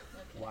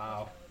 Okay,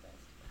 Wow.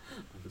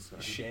 I'm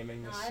sorry.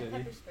 Shaming No, the I have city.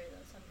 pepper spray though,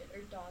 so I'm good.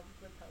 Or dog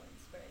repellent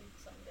spray,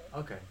 so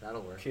I'm good. Okay,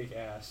 that'll work. Kick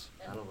ass.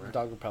 That'll work.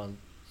 dog repellent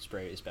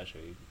spray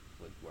especially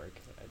would work.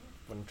 I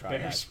wouldn't try Bear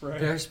that. spray.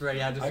 Bear spray.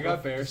 Yeah, just I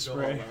got bear just go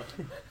spray. all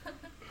out.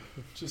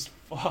 Just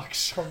fuck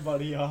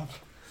somebody up.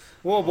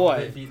 Oh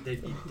boy.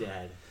 They'd be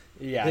dead.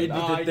 Yeah. They'd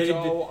no,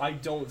 be- I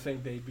don't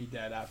think they'd be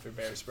dead after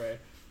bear spray,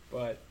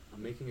 but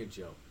I'm making a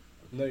joke.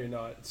 no, you're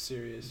not. It's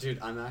serious. Dude,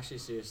 I'm actually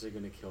seriously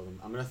gonna kill them.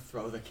 I'm gonna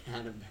throw the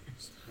can of bear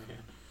spray.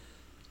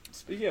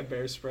 Speaking of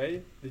bear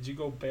spray, did you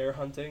go bear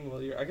hunting?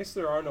 Well, I guess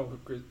there are no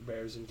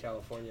bears in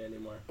California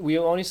anymore. we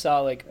only saw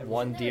like Everything.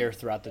 one deer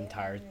throughout the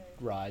entire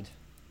ride.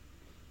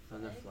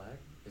 On their flag?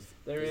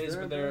 There is,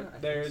 there but a bear? I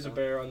there think is a so.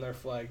 bear on their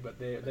flag, but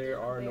there there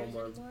no are no bears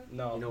more. anymore?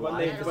 No, You know when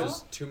why? they At when, all?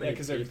 There's too yeah, many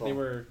because people. they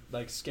were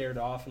like scared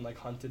off and like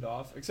hunted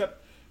off.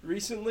 Except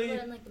recently, What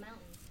about in like the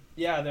mountains?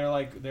 yeah,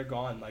 they're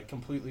gone, like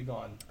completely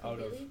gone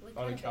Completely? What out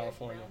kind of bears?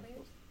 California.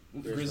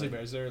 Brown bears? Grizzly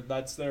bears,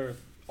 that's their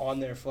on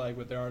their flag,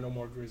 but there are no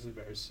more grizzly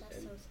bears. That's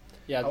And- so sad.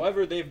 Yeah.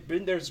 However,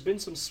 there's been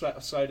some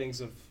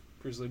sightings of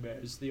grizzly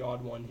bears, the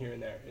odd one here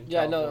and there. In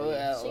Yeah, no,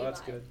 California, so Say that's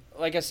bye. good.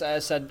 Like I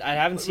said, I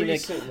haven't But seen like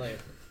recently,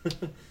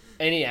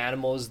 any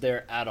animals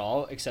there at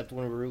all, except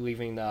when we were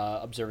leaving the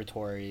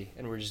observatory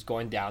and we're just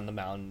going down the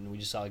mountain. And we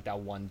just saw like that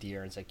one deer,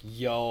 and it's like,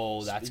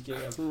 yo, that's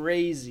Speaking of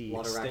crazy.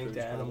 Lot of extinct raccoons,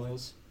 probably.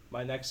 animals.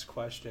 My next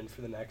question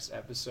for the next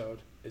episode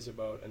is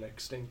about an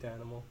extinct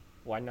animal.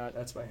 Why not?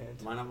 That's my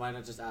hint. Why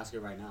not just ask it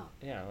right now?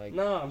 Yeah, like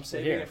No, I'm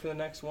saving here. it for the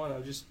next one.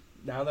 I'm just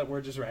now that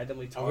we're just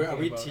randomly Are talking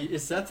we about...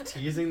 is Seth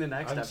teasing the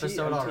next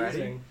episode I'm already?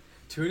 teasing.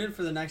 Tune in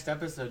for the next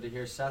episode to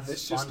hear Seth's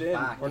This fun just in.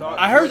 fact. We're not-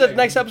 I heard that the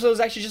next episode is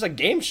actually just a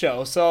game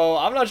show, so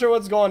I'm not sure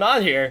what's going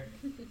on here.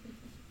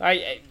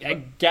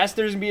 I guess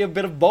there's gonna be a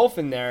bit of both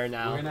in there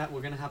now.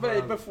 We're gonna have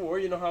But before,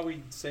 you know how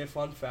we say a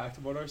fun fact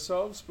about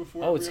ourselves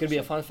before? Oh, it's gonna be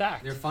a fun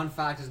fact. Your fun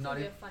fact is not.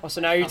 Oh,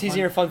 so now you're teasing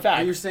your fun Are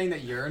fact. you saying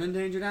that you're an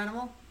endangered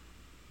animal?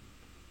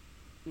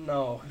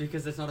 No.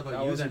 Because it's not about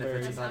That you was then. If very-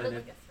 it's That about sounded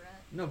an like a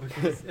threat. no,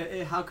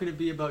 because how can it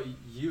be about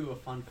you a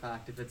fun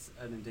fact if it's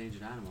an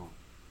endangered animal?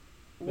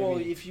 Well,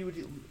 Maybe- if you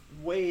would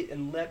wait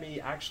and let me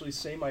actually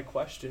say my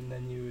question,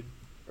 then you would...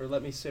 Or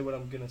let me say what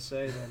I'm gonna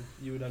say, then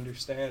you would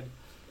understand.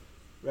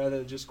 Rather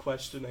than just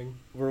questioning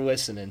We're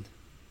listening.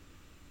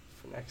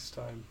 for next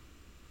time.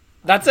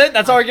 That's it?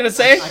 That's all we're gonna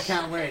say? I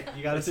can't wait.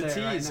 You gotta It's say a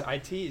it right tease. now. I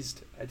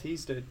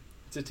teased it.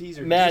 It's a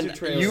teaser. Man, teaser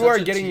trailer. you Such are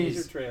a getting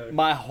teaser trailer.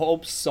 my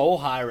hopes so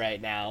high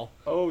right now.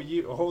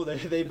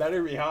 They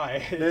better be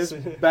high. This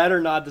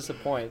better not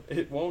disappoint.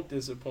 It won't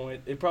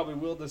disappoint. It probably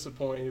will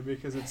disappoint you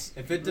because it's...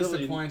 If it really-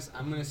 disappoints,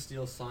 I'm gonna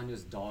steal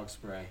Sonya's dog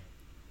spray.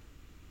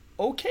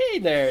 Okay,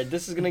 there.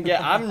 This is gonna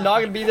get. I'm not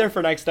gonna be there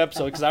for next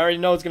episode because I already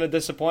know it's gonna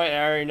disappoint. And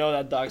I already know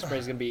that dog spray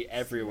is gonna be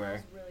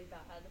everywhere. Smells really bad.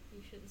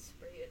 You should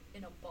spray it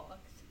in a box.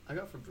 I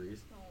got Febreze.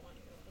 Oh my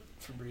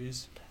god.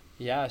 Febreze.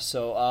 Yeah.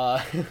 So,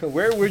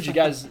 where would you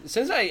guys?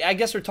 Since I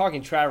guess we're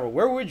talking travel,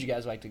 where would you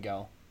guys like to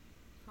go?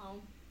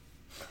 Home.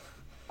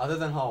 Other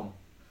than home.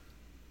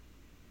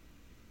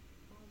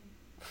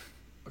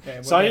 Okay,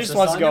 well, Sonya then- just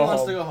wants to go wants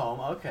home. to go home.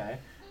 Okay,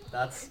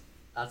 that's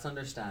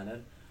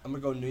understandable. I'm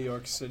gonna go New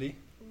York City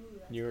Ooh,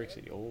 that's New York good.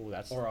 City. Oh,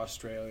 that's. or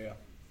Australia.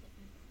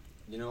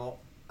 You know,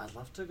 I'd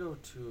love to go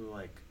to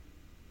like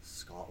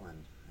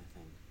Scotland. I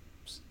think.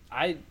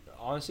 I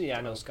honestly,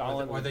 I know Or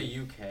Scotland. or would the be-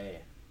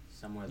 UK.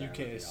 Somewhere there. UK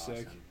would be is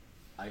sick. awesome.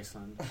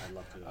 Iceland. I'd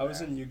love to go I was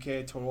there. in UK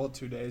a total of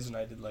 2 days, and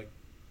I did like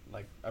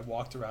I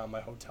walked around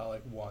my hotel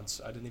like once.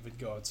 I didn't even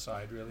go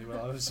outside really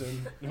while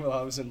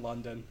I was in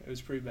London. It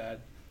was pretty bad.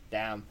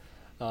 Damn.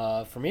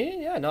 For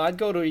me, yeah, no, I'd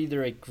go to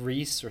either like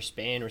Greece or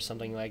Spain or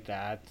something like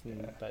that. Yeah.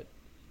 But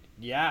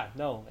yeah,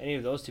 no, any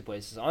of those two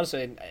places.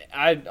 Honestly,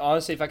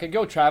 honestly, if I could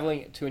go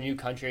traveling to a new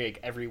country like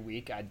every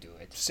week, I'd do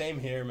it. Same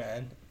here,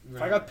 man. If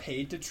I Right. got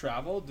paid to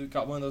travel,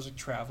 got one of those like,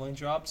 traveling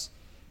jobs,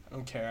 I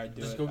don't care. I'd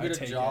do Just it. go I'd get a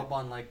take job it.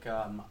 on like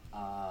a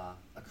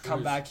cruise.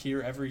 Come back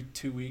here every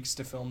 2 weeks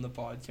to film the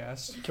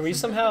podcast. Can we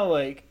somehow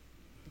like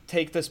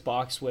take this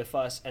box with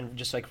us and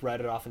just like write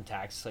it off in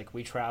tax? Like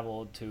we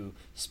traveled to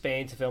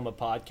Spain to film a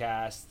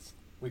podcast.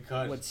 We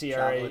could. With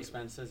Travel CRA.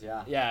 expenses,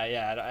 yeah.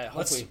 Yeah.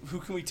 Let's. Hopefully, Who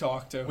can we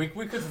talk to? We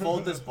could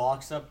fold this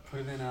box up,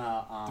 put it in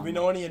a. Do we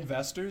know any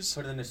investors?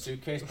 Put it in a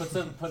suitcase.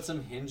 Put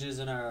some hinges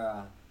in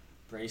our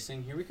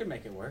bracing. Here we could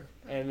make it work.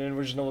 and then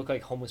we're just gonna look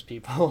like homeless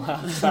people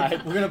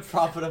outside. We're gonna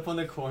prop it up on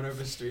the corner of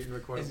a street and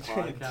record a It's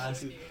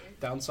podcast.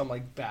 Down some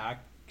like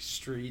back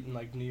street in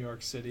like New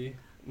York City.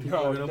 People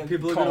are gonna- then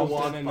people are gonna Compton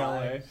walk in by.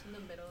 LA. It's in the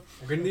middle.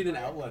 We're gonna need an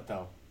outlet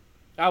though.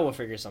 I will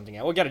figure something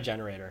out. We'll get a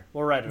generator.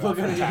 We'll write it We're off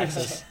gonna in need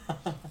taxes.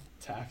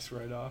 Tax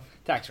write off.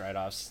 Tax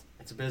write-offs.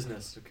 It's a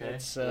business, okay?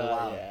 It's We're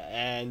allowed. yeah,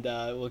 and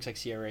it looks like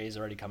CRA is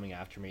already coming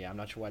after me. I'm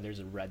not sure why there's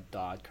a red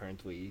dot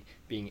currently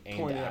being aimed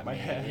Pointing at at my me.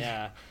 head.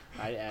 Yeah,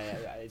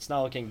 it's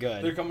not looking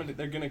They're good. coming.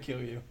 They're gonna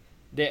kill you.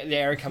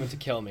 They are coming to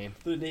kill me.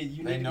 You They need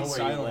to know be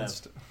where you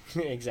silenced.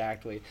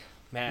 Exactly,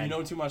 man. You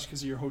know too much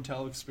because of your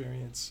hotel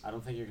experience. I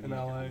don't think you're In gonna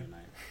make LA. it home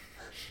tonight.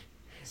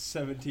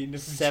 17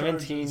 different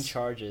 17 charges.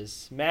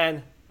 charges,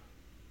 man.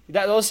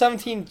 Those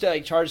 17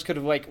 like charges could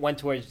have like went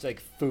towards like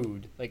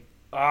food, like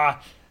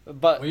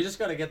but Well, you just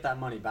gotta get that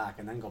money back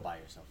and then go buy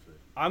yourself food.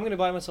 I'm gonna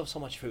buy myself so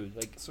much food.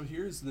 Like So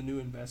here's the new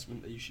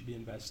investment that you should be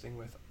investing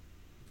with.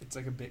 It's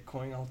like a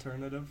Bitcoin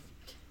alternative.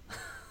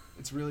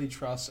 It's really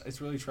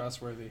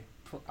trustworthy.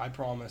 I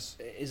promise.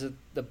 is it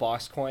the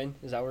box coin?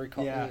 Is that what we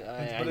call Yeah,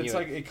 it? but it's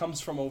like it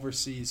comes from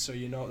overseas, so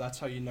you know that's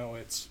how you know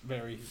it's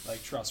very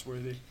like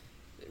trustworthy.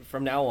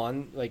 From now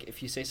on, like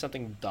if you say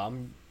something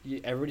dumb,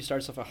 everybody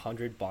starts off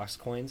 100 box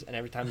coins, and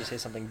every time you say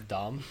something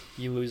dumb,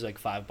 you lose like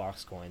 5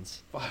 box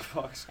coins.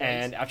 $5.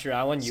 And after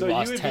that one, you So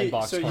lost would 10 be-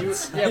 box so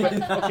coins. yeah,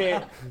 but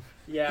okay,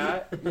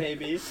 yeah,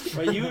 maybe,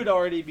 but you would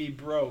already be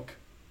broke.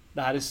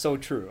 That is so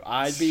true.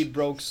 I'd be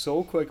broke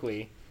so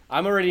quickly.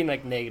 I'm already in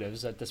like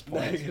negatives at this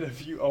point.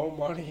 Negative. You owe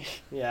money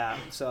Yeah,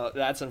 so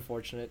that's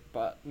unfortunate.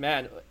 But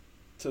man,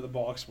 to the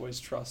Box Boys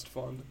Trust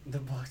Fund. The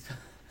box.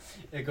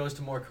 It goes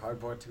to more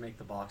cardboard to make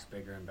the box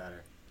bigger and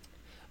better.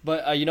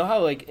 but you know how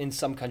like in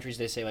some countries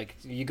they say like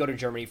you go to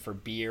Germany for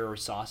beer or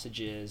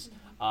sausages,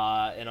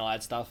 and all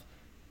that stuff.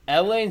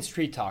 LA and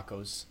street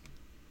tacos.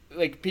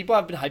 Like people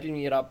have been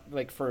hyping it up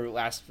like for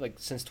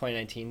since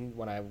 2019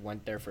 when I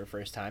went there for the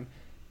first time.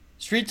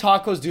 Street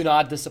tacos do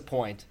not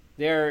disappoint.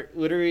 They're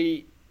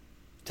literally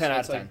 10 So out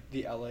it's of 10. like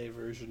the LA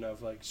version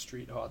of like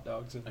street hot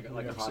dogs in Like New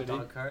a York hot City.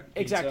 dog cart.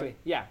 Exactly.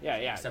 Yeah.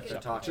 Except So-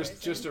 for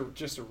tacos.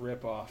 Just a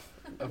rip off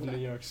of New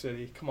York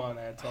City. Come on,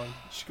 Anton. You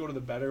should go to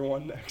the better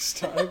one next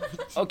time.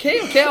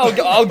 Okay,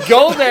 I'll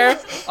go there.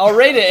 I'll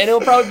rate it, and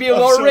it'll probably be a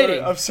lower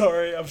rating. I'm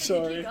sorry. I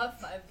think you got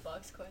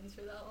 $5 coins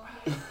for that one.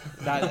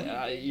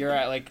 You're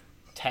at like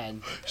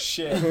 10.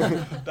 Shit.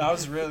 That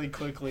was really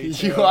quickly.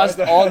 You lost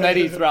all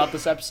Netty throughout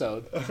this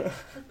episode.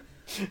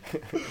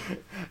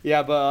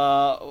 Yeah,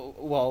 but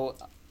well,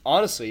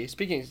 honestly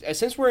speaking,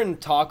 since we're in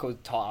taco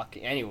talk,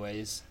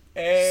 anyways,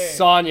 Hey.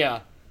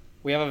 Sonya,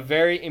 we have a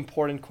very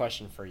important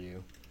question for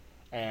you,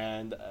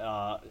 and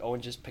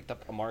Owen just picked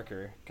up a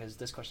marker because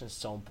this question is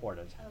so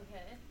important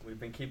Okay. We've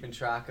been keeping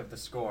track of the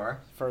score.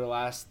 for the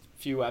last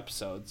few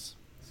episodes.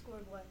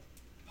 Scored what?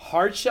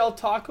 Hard shell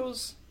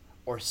tacos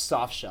or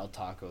soft shell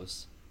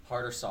tacos?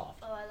 Hard or soft?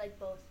 Oh, I like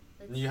both.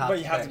 Let's- You have But to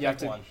you have pick. to You have pick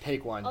to one.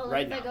 pick one Oh, like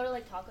right if now. I go to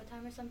like taco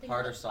time or something,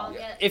 Hard or I'll soft?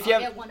 get, If I'll you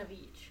have- get one of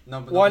each. No,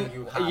 but One,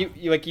 you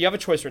have. you have a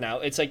choice right now.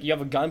 It's like you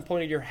have a gun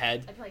pointed at your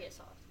head. I'd probably get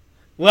soft.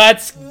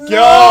 Let's go.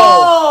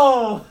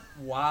 No!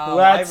 Wow.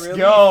 Let's I really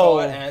go.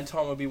 thought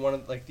Anton would be one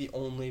of like the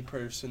only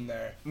person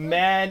there.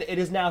 Man, it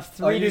is now Are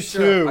 3 you to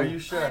sure? 2. Are you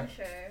sure? I'm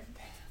sure.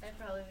 I'd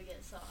probably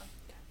get soft.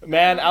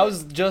 Man, I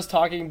was just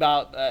talking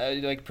about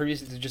like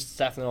previously to just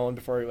Seth and Owen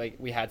before like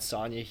we had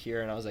Sonya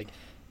here, and I was like,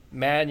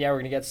 man, yeah, we're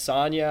gonna get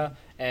Sonya,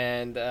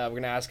 and we're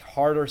gonna ask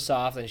hard or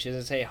soft, and she's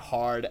gonna say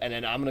hard, and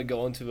then I'm gonna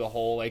go into a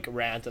whole like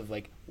rant of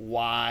like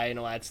why and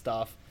all that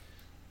stuff.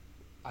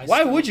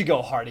 Why would you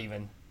go hard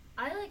even?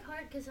 I like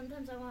hard because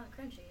sometimes I want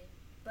crunchy,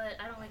 but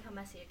I don't like how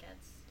messy it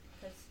gets.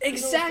 'cause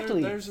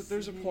Exactly.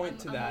 There's a point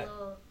to I'm that. a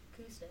little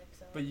acoustic,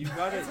 so. But you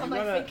gotta It's on you my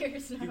gotta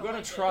fingers and I you don't gotta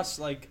like it. trust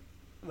like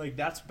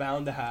that's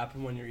bound to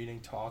happen when you're eating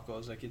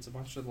tacos. Like it's a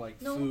bunch of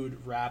like No. food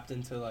wrapped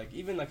into like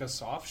even like a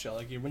soft shell.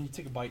 Like when you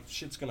take a bite,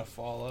 shit's gonna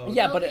fall out.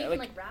 Yeah, No, but you it, can,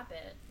 like- wrap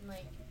it. And,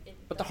 like, it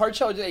But the doesn't- hard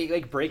shell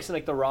like breaks in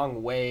like the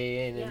wrong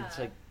way, and it's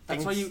Yeah. like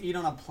That's why you eat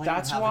on a plate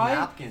That's and have why,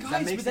 napkins. guys.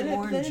 That makes but then it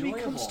more then enjoyable. it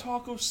becomes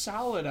taco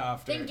salad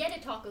after. Then get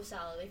a taco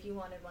salad if you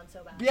wanted one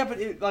so bad. Yeah,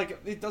 but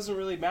it doesn't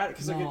really matter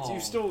because like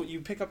No. you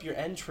pick up your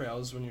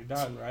entrails when you're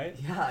done, right?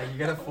 Yeah, you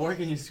get a fork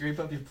and you scrape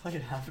up your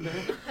plate after.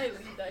 I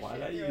leave that Why shit.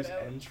 did I throw use it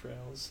out.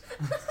 entrails?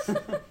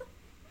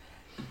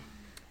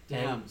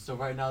 Damn. So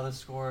right now the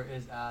score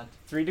is at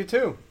 3 to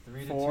 2.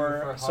 3 to 2 for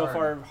for hard. so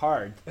far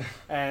hard,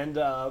 and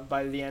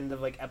by the end of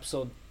like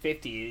episode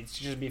 50, it's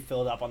just be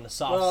filled up on the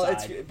soft Well,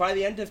 side. it's by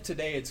the end of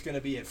today, it's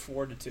gonna be at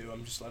 4-2.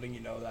 I'm just letting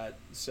you know that.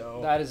 So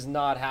That is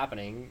not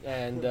happening,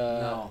 and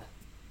No.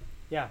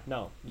 yeah,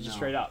 no, just No.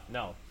 straight up,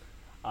 no,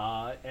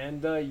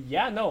 and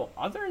yeah, no.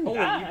 Other than oh,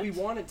 that, we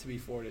want it to be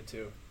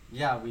 4-2.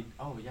 Yeah, we.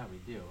 Oh, yeah,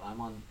 we do. I'm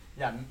on.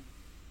 Yeah.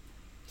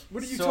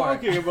 What are you Sorry.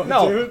 talking about,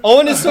 no. dude?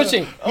 Owen is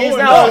switching. He's Owen,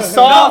 now no, a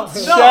soft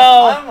no,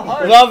 shell I'm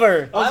hard.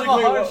 lover. I was I'm like, a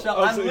wait, hard what- shell. I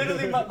was I'm like-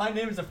 literally. My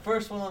name is the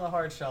first one on the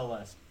hard shell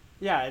list.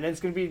 Yeah, and then it's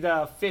gonna be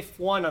the 5th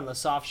one on the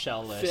soft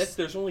shell list. 5th.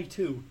 There's only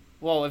 2.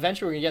 Well,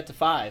 eventually we're gonna get to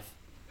 5.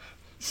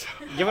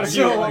 Give it a Are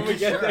few. you- So are when we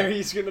get sure? there,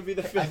 he's gonna be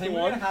the I 5th think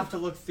we're one. gonna have to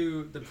look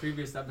through the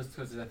previous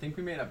episodes. I think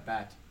we made a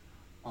bet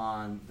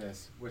on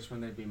this, which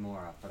one they'd be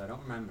more of, but I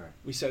don't remember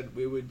We said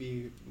we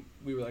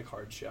were like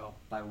hard shell.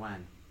 by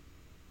when.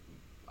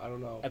 I don't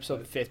know. Episode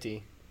but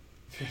 50.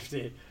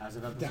 50. As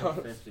of episode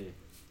Down. 50.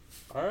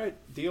 All right,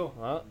 deal.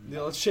 Well,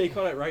 Yeah, let's shake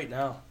on it right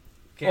now.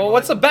 well,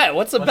 what's the bet?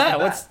 What's the what's the bet? bet?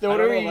 What's I what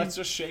don't are know, we? let's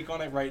just shake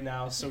on it right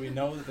now so we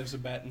know that there's a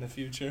bet in the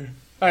future.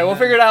 All right, we'll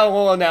figure it out.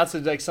 We'll announce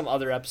it like some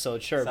other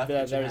episode. Sure, Seth, but put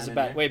your there's a hand in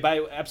bet. here. Wait, by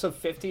episode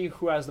 50,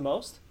 who has the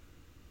most?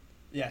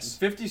 Yes.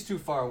 50's too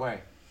far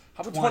away.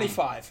 How about 20?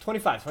 25?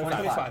 25.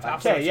 25.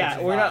 Okay, yeah,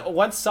 55. we're not.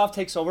 Once Soft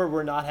takes over,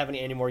 we're not having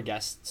any more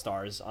guest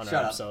stars on Shut our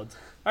up. episodes.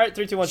 All right,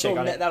 3, 2, 1, So shake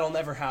on it. that'll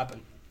never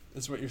happen.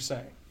 That's what you're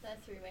saying.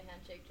 That three-way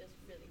handshake just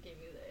really gave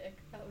me the ick.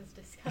 That was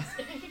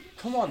disgusting.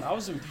 Come on, that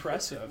was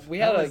impressive. We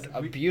That had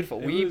was- a beautiful.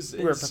 it We was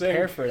were insane.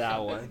 prepared for that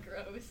That was one.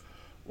 gross.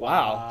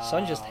 Wow,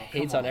 Son just Wow,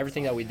 hates come on on,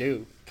 everything that we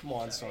do. Come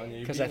on, Sonya.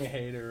 You're 'Cause being I a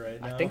hater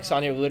right now. I think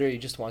Sonya literally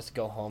just wants to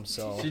go home.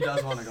 So She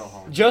does want to go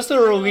home. just to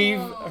relieve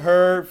No.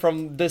 her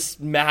from this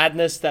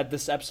madness that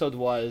this episode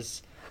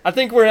was, I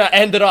think we're gonna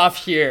end it off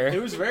It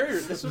here. was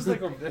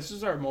this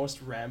was our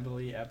most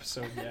rambly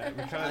episode yet.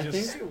 We I kind of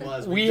think just it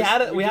was. We just-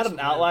 had we an just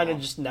outline went and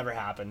it just never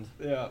happened.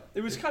 yeah.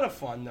 It was kind of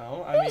fun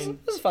though. I It mean,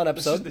 was a fun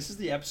episode. this is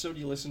the episode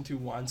you listen to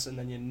once and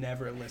then you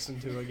never listen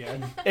to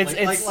again.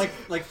 It's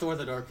like Thor: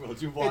 The Dark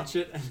World. You watch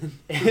it and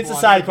then it's a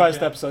watch side it quest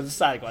again. episode. It's a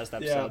side quest Yeah,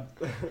 episode.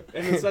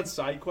 and it's that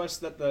side quest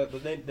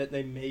that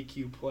they make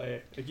you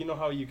play. Like you know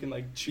how you can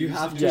like choose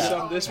have to to. do Yeah.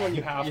 something. This one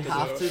you have You to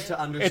have do. to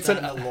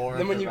understand the lore.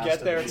 Then of when the you rest get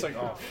of there, the it's like,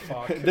 game. oh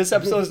fuck. This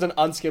episode is an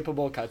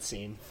unskippable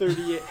cutscene.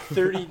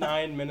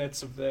 39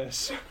 minutes of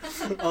this.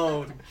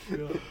 Oh,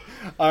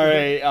 All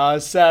right,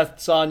 Seth,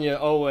 Sonya,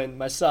 Owen,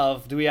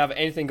 myself. Do we have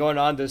anything going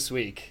on this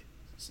week?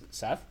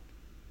 Seth?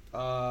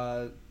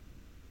 I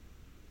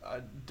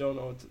don't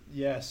know.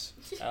 Yes.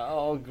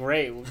 Oh,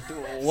 great.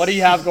 What do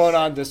you have going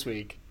on this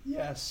week?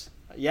 Yes.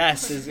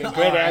 Yes is a great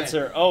All right.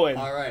 answer. Owen,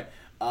 all right.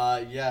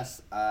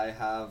 Yes, I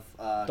have.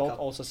 don't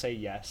also say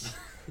yes.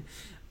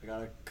 I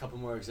got a couple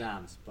more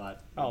exams,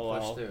 but Oh, we'll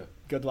push well. through.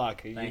 Good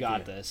luck. You Thank got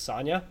you. this.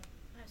 Sonya?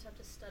 I just have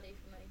to study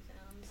for my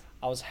exams.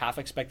 I was half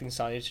expecting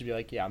Sonya to be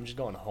like, yeah, I'm just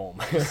going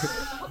home.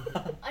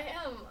 I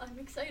am. I'm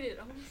excited.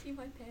 I want to see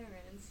my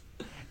parents.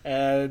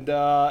 And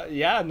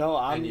yeah, no,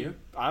 And you?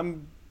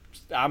 I'm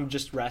I'm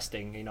just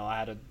resting. You know, I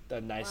had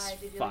a nice Why?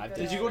 Did you, 5 like,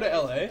 days. Did you go to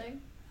LA?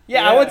 something?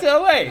 Yeah, I went to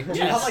LA. Do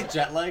you have like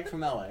jet lag from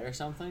LA or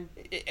something?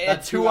 A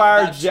That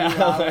 2-hour that jet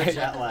 2 hour lag.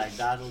 jet lag.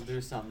 That'll do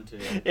something to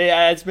you.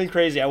 Yeah, it's been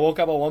crazy. I woke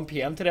up at 1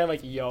 p.m. today. I'm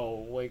like,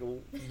 yo,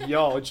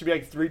 it should be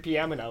like 3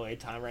 p.m. in LA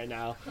time right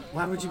now.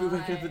 Why would you be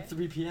waking up at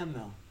 3 p.m.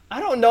 though?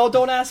 I don't know.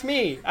 Don't ask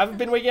me. I've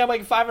been waking up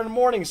like 5 in the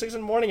morning, 6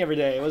 in the morning every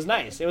day. It was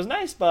nice.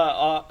 But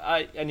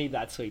I need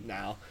that sleep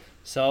now.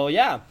 So,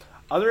 yeah.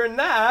 Other than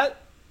that,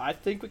 I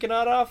think we can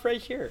add off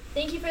right here.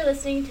 Thank you for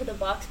listening to the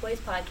Box Boys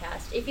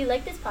podcast. If you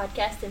like this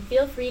podcast, then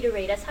feel free to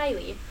rate us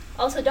highly.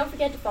 Also, don't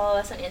forget to follow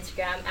us on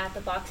Instagram at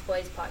the Box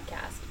Boys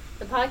podcast.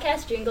 The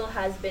podcast jingle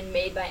has been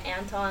made by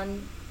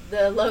Anton.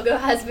 The logo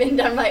has been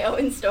done by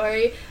Owen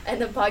Story,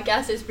 and the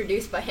podcast is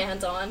produced by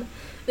Anton.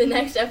 The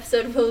next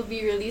episode will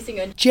be releasing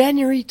on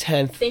January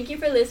 10th. Thank you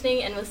for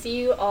listening, and we'll see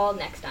you all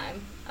next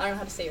time. I don't know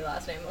how to say your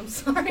last name. I'm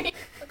sorry.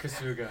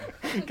 Kasuga.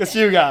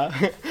 Kasuga.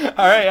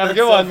 All right, have a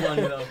good one.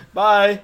 Funny, though. Bye.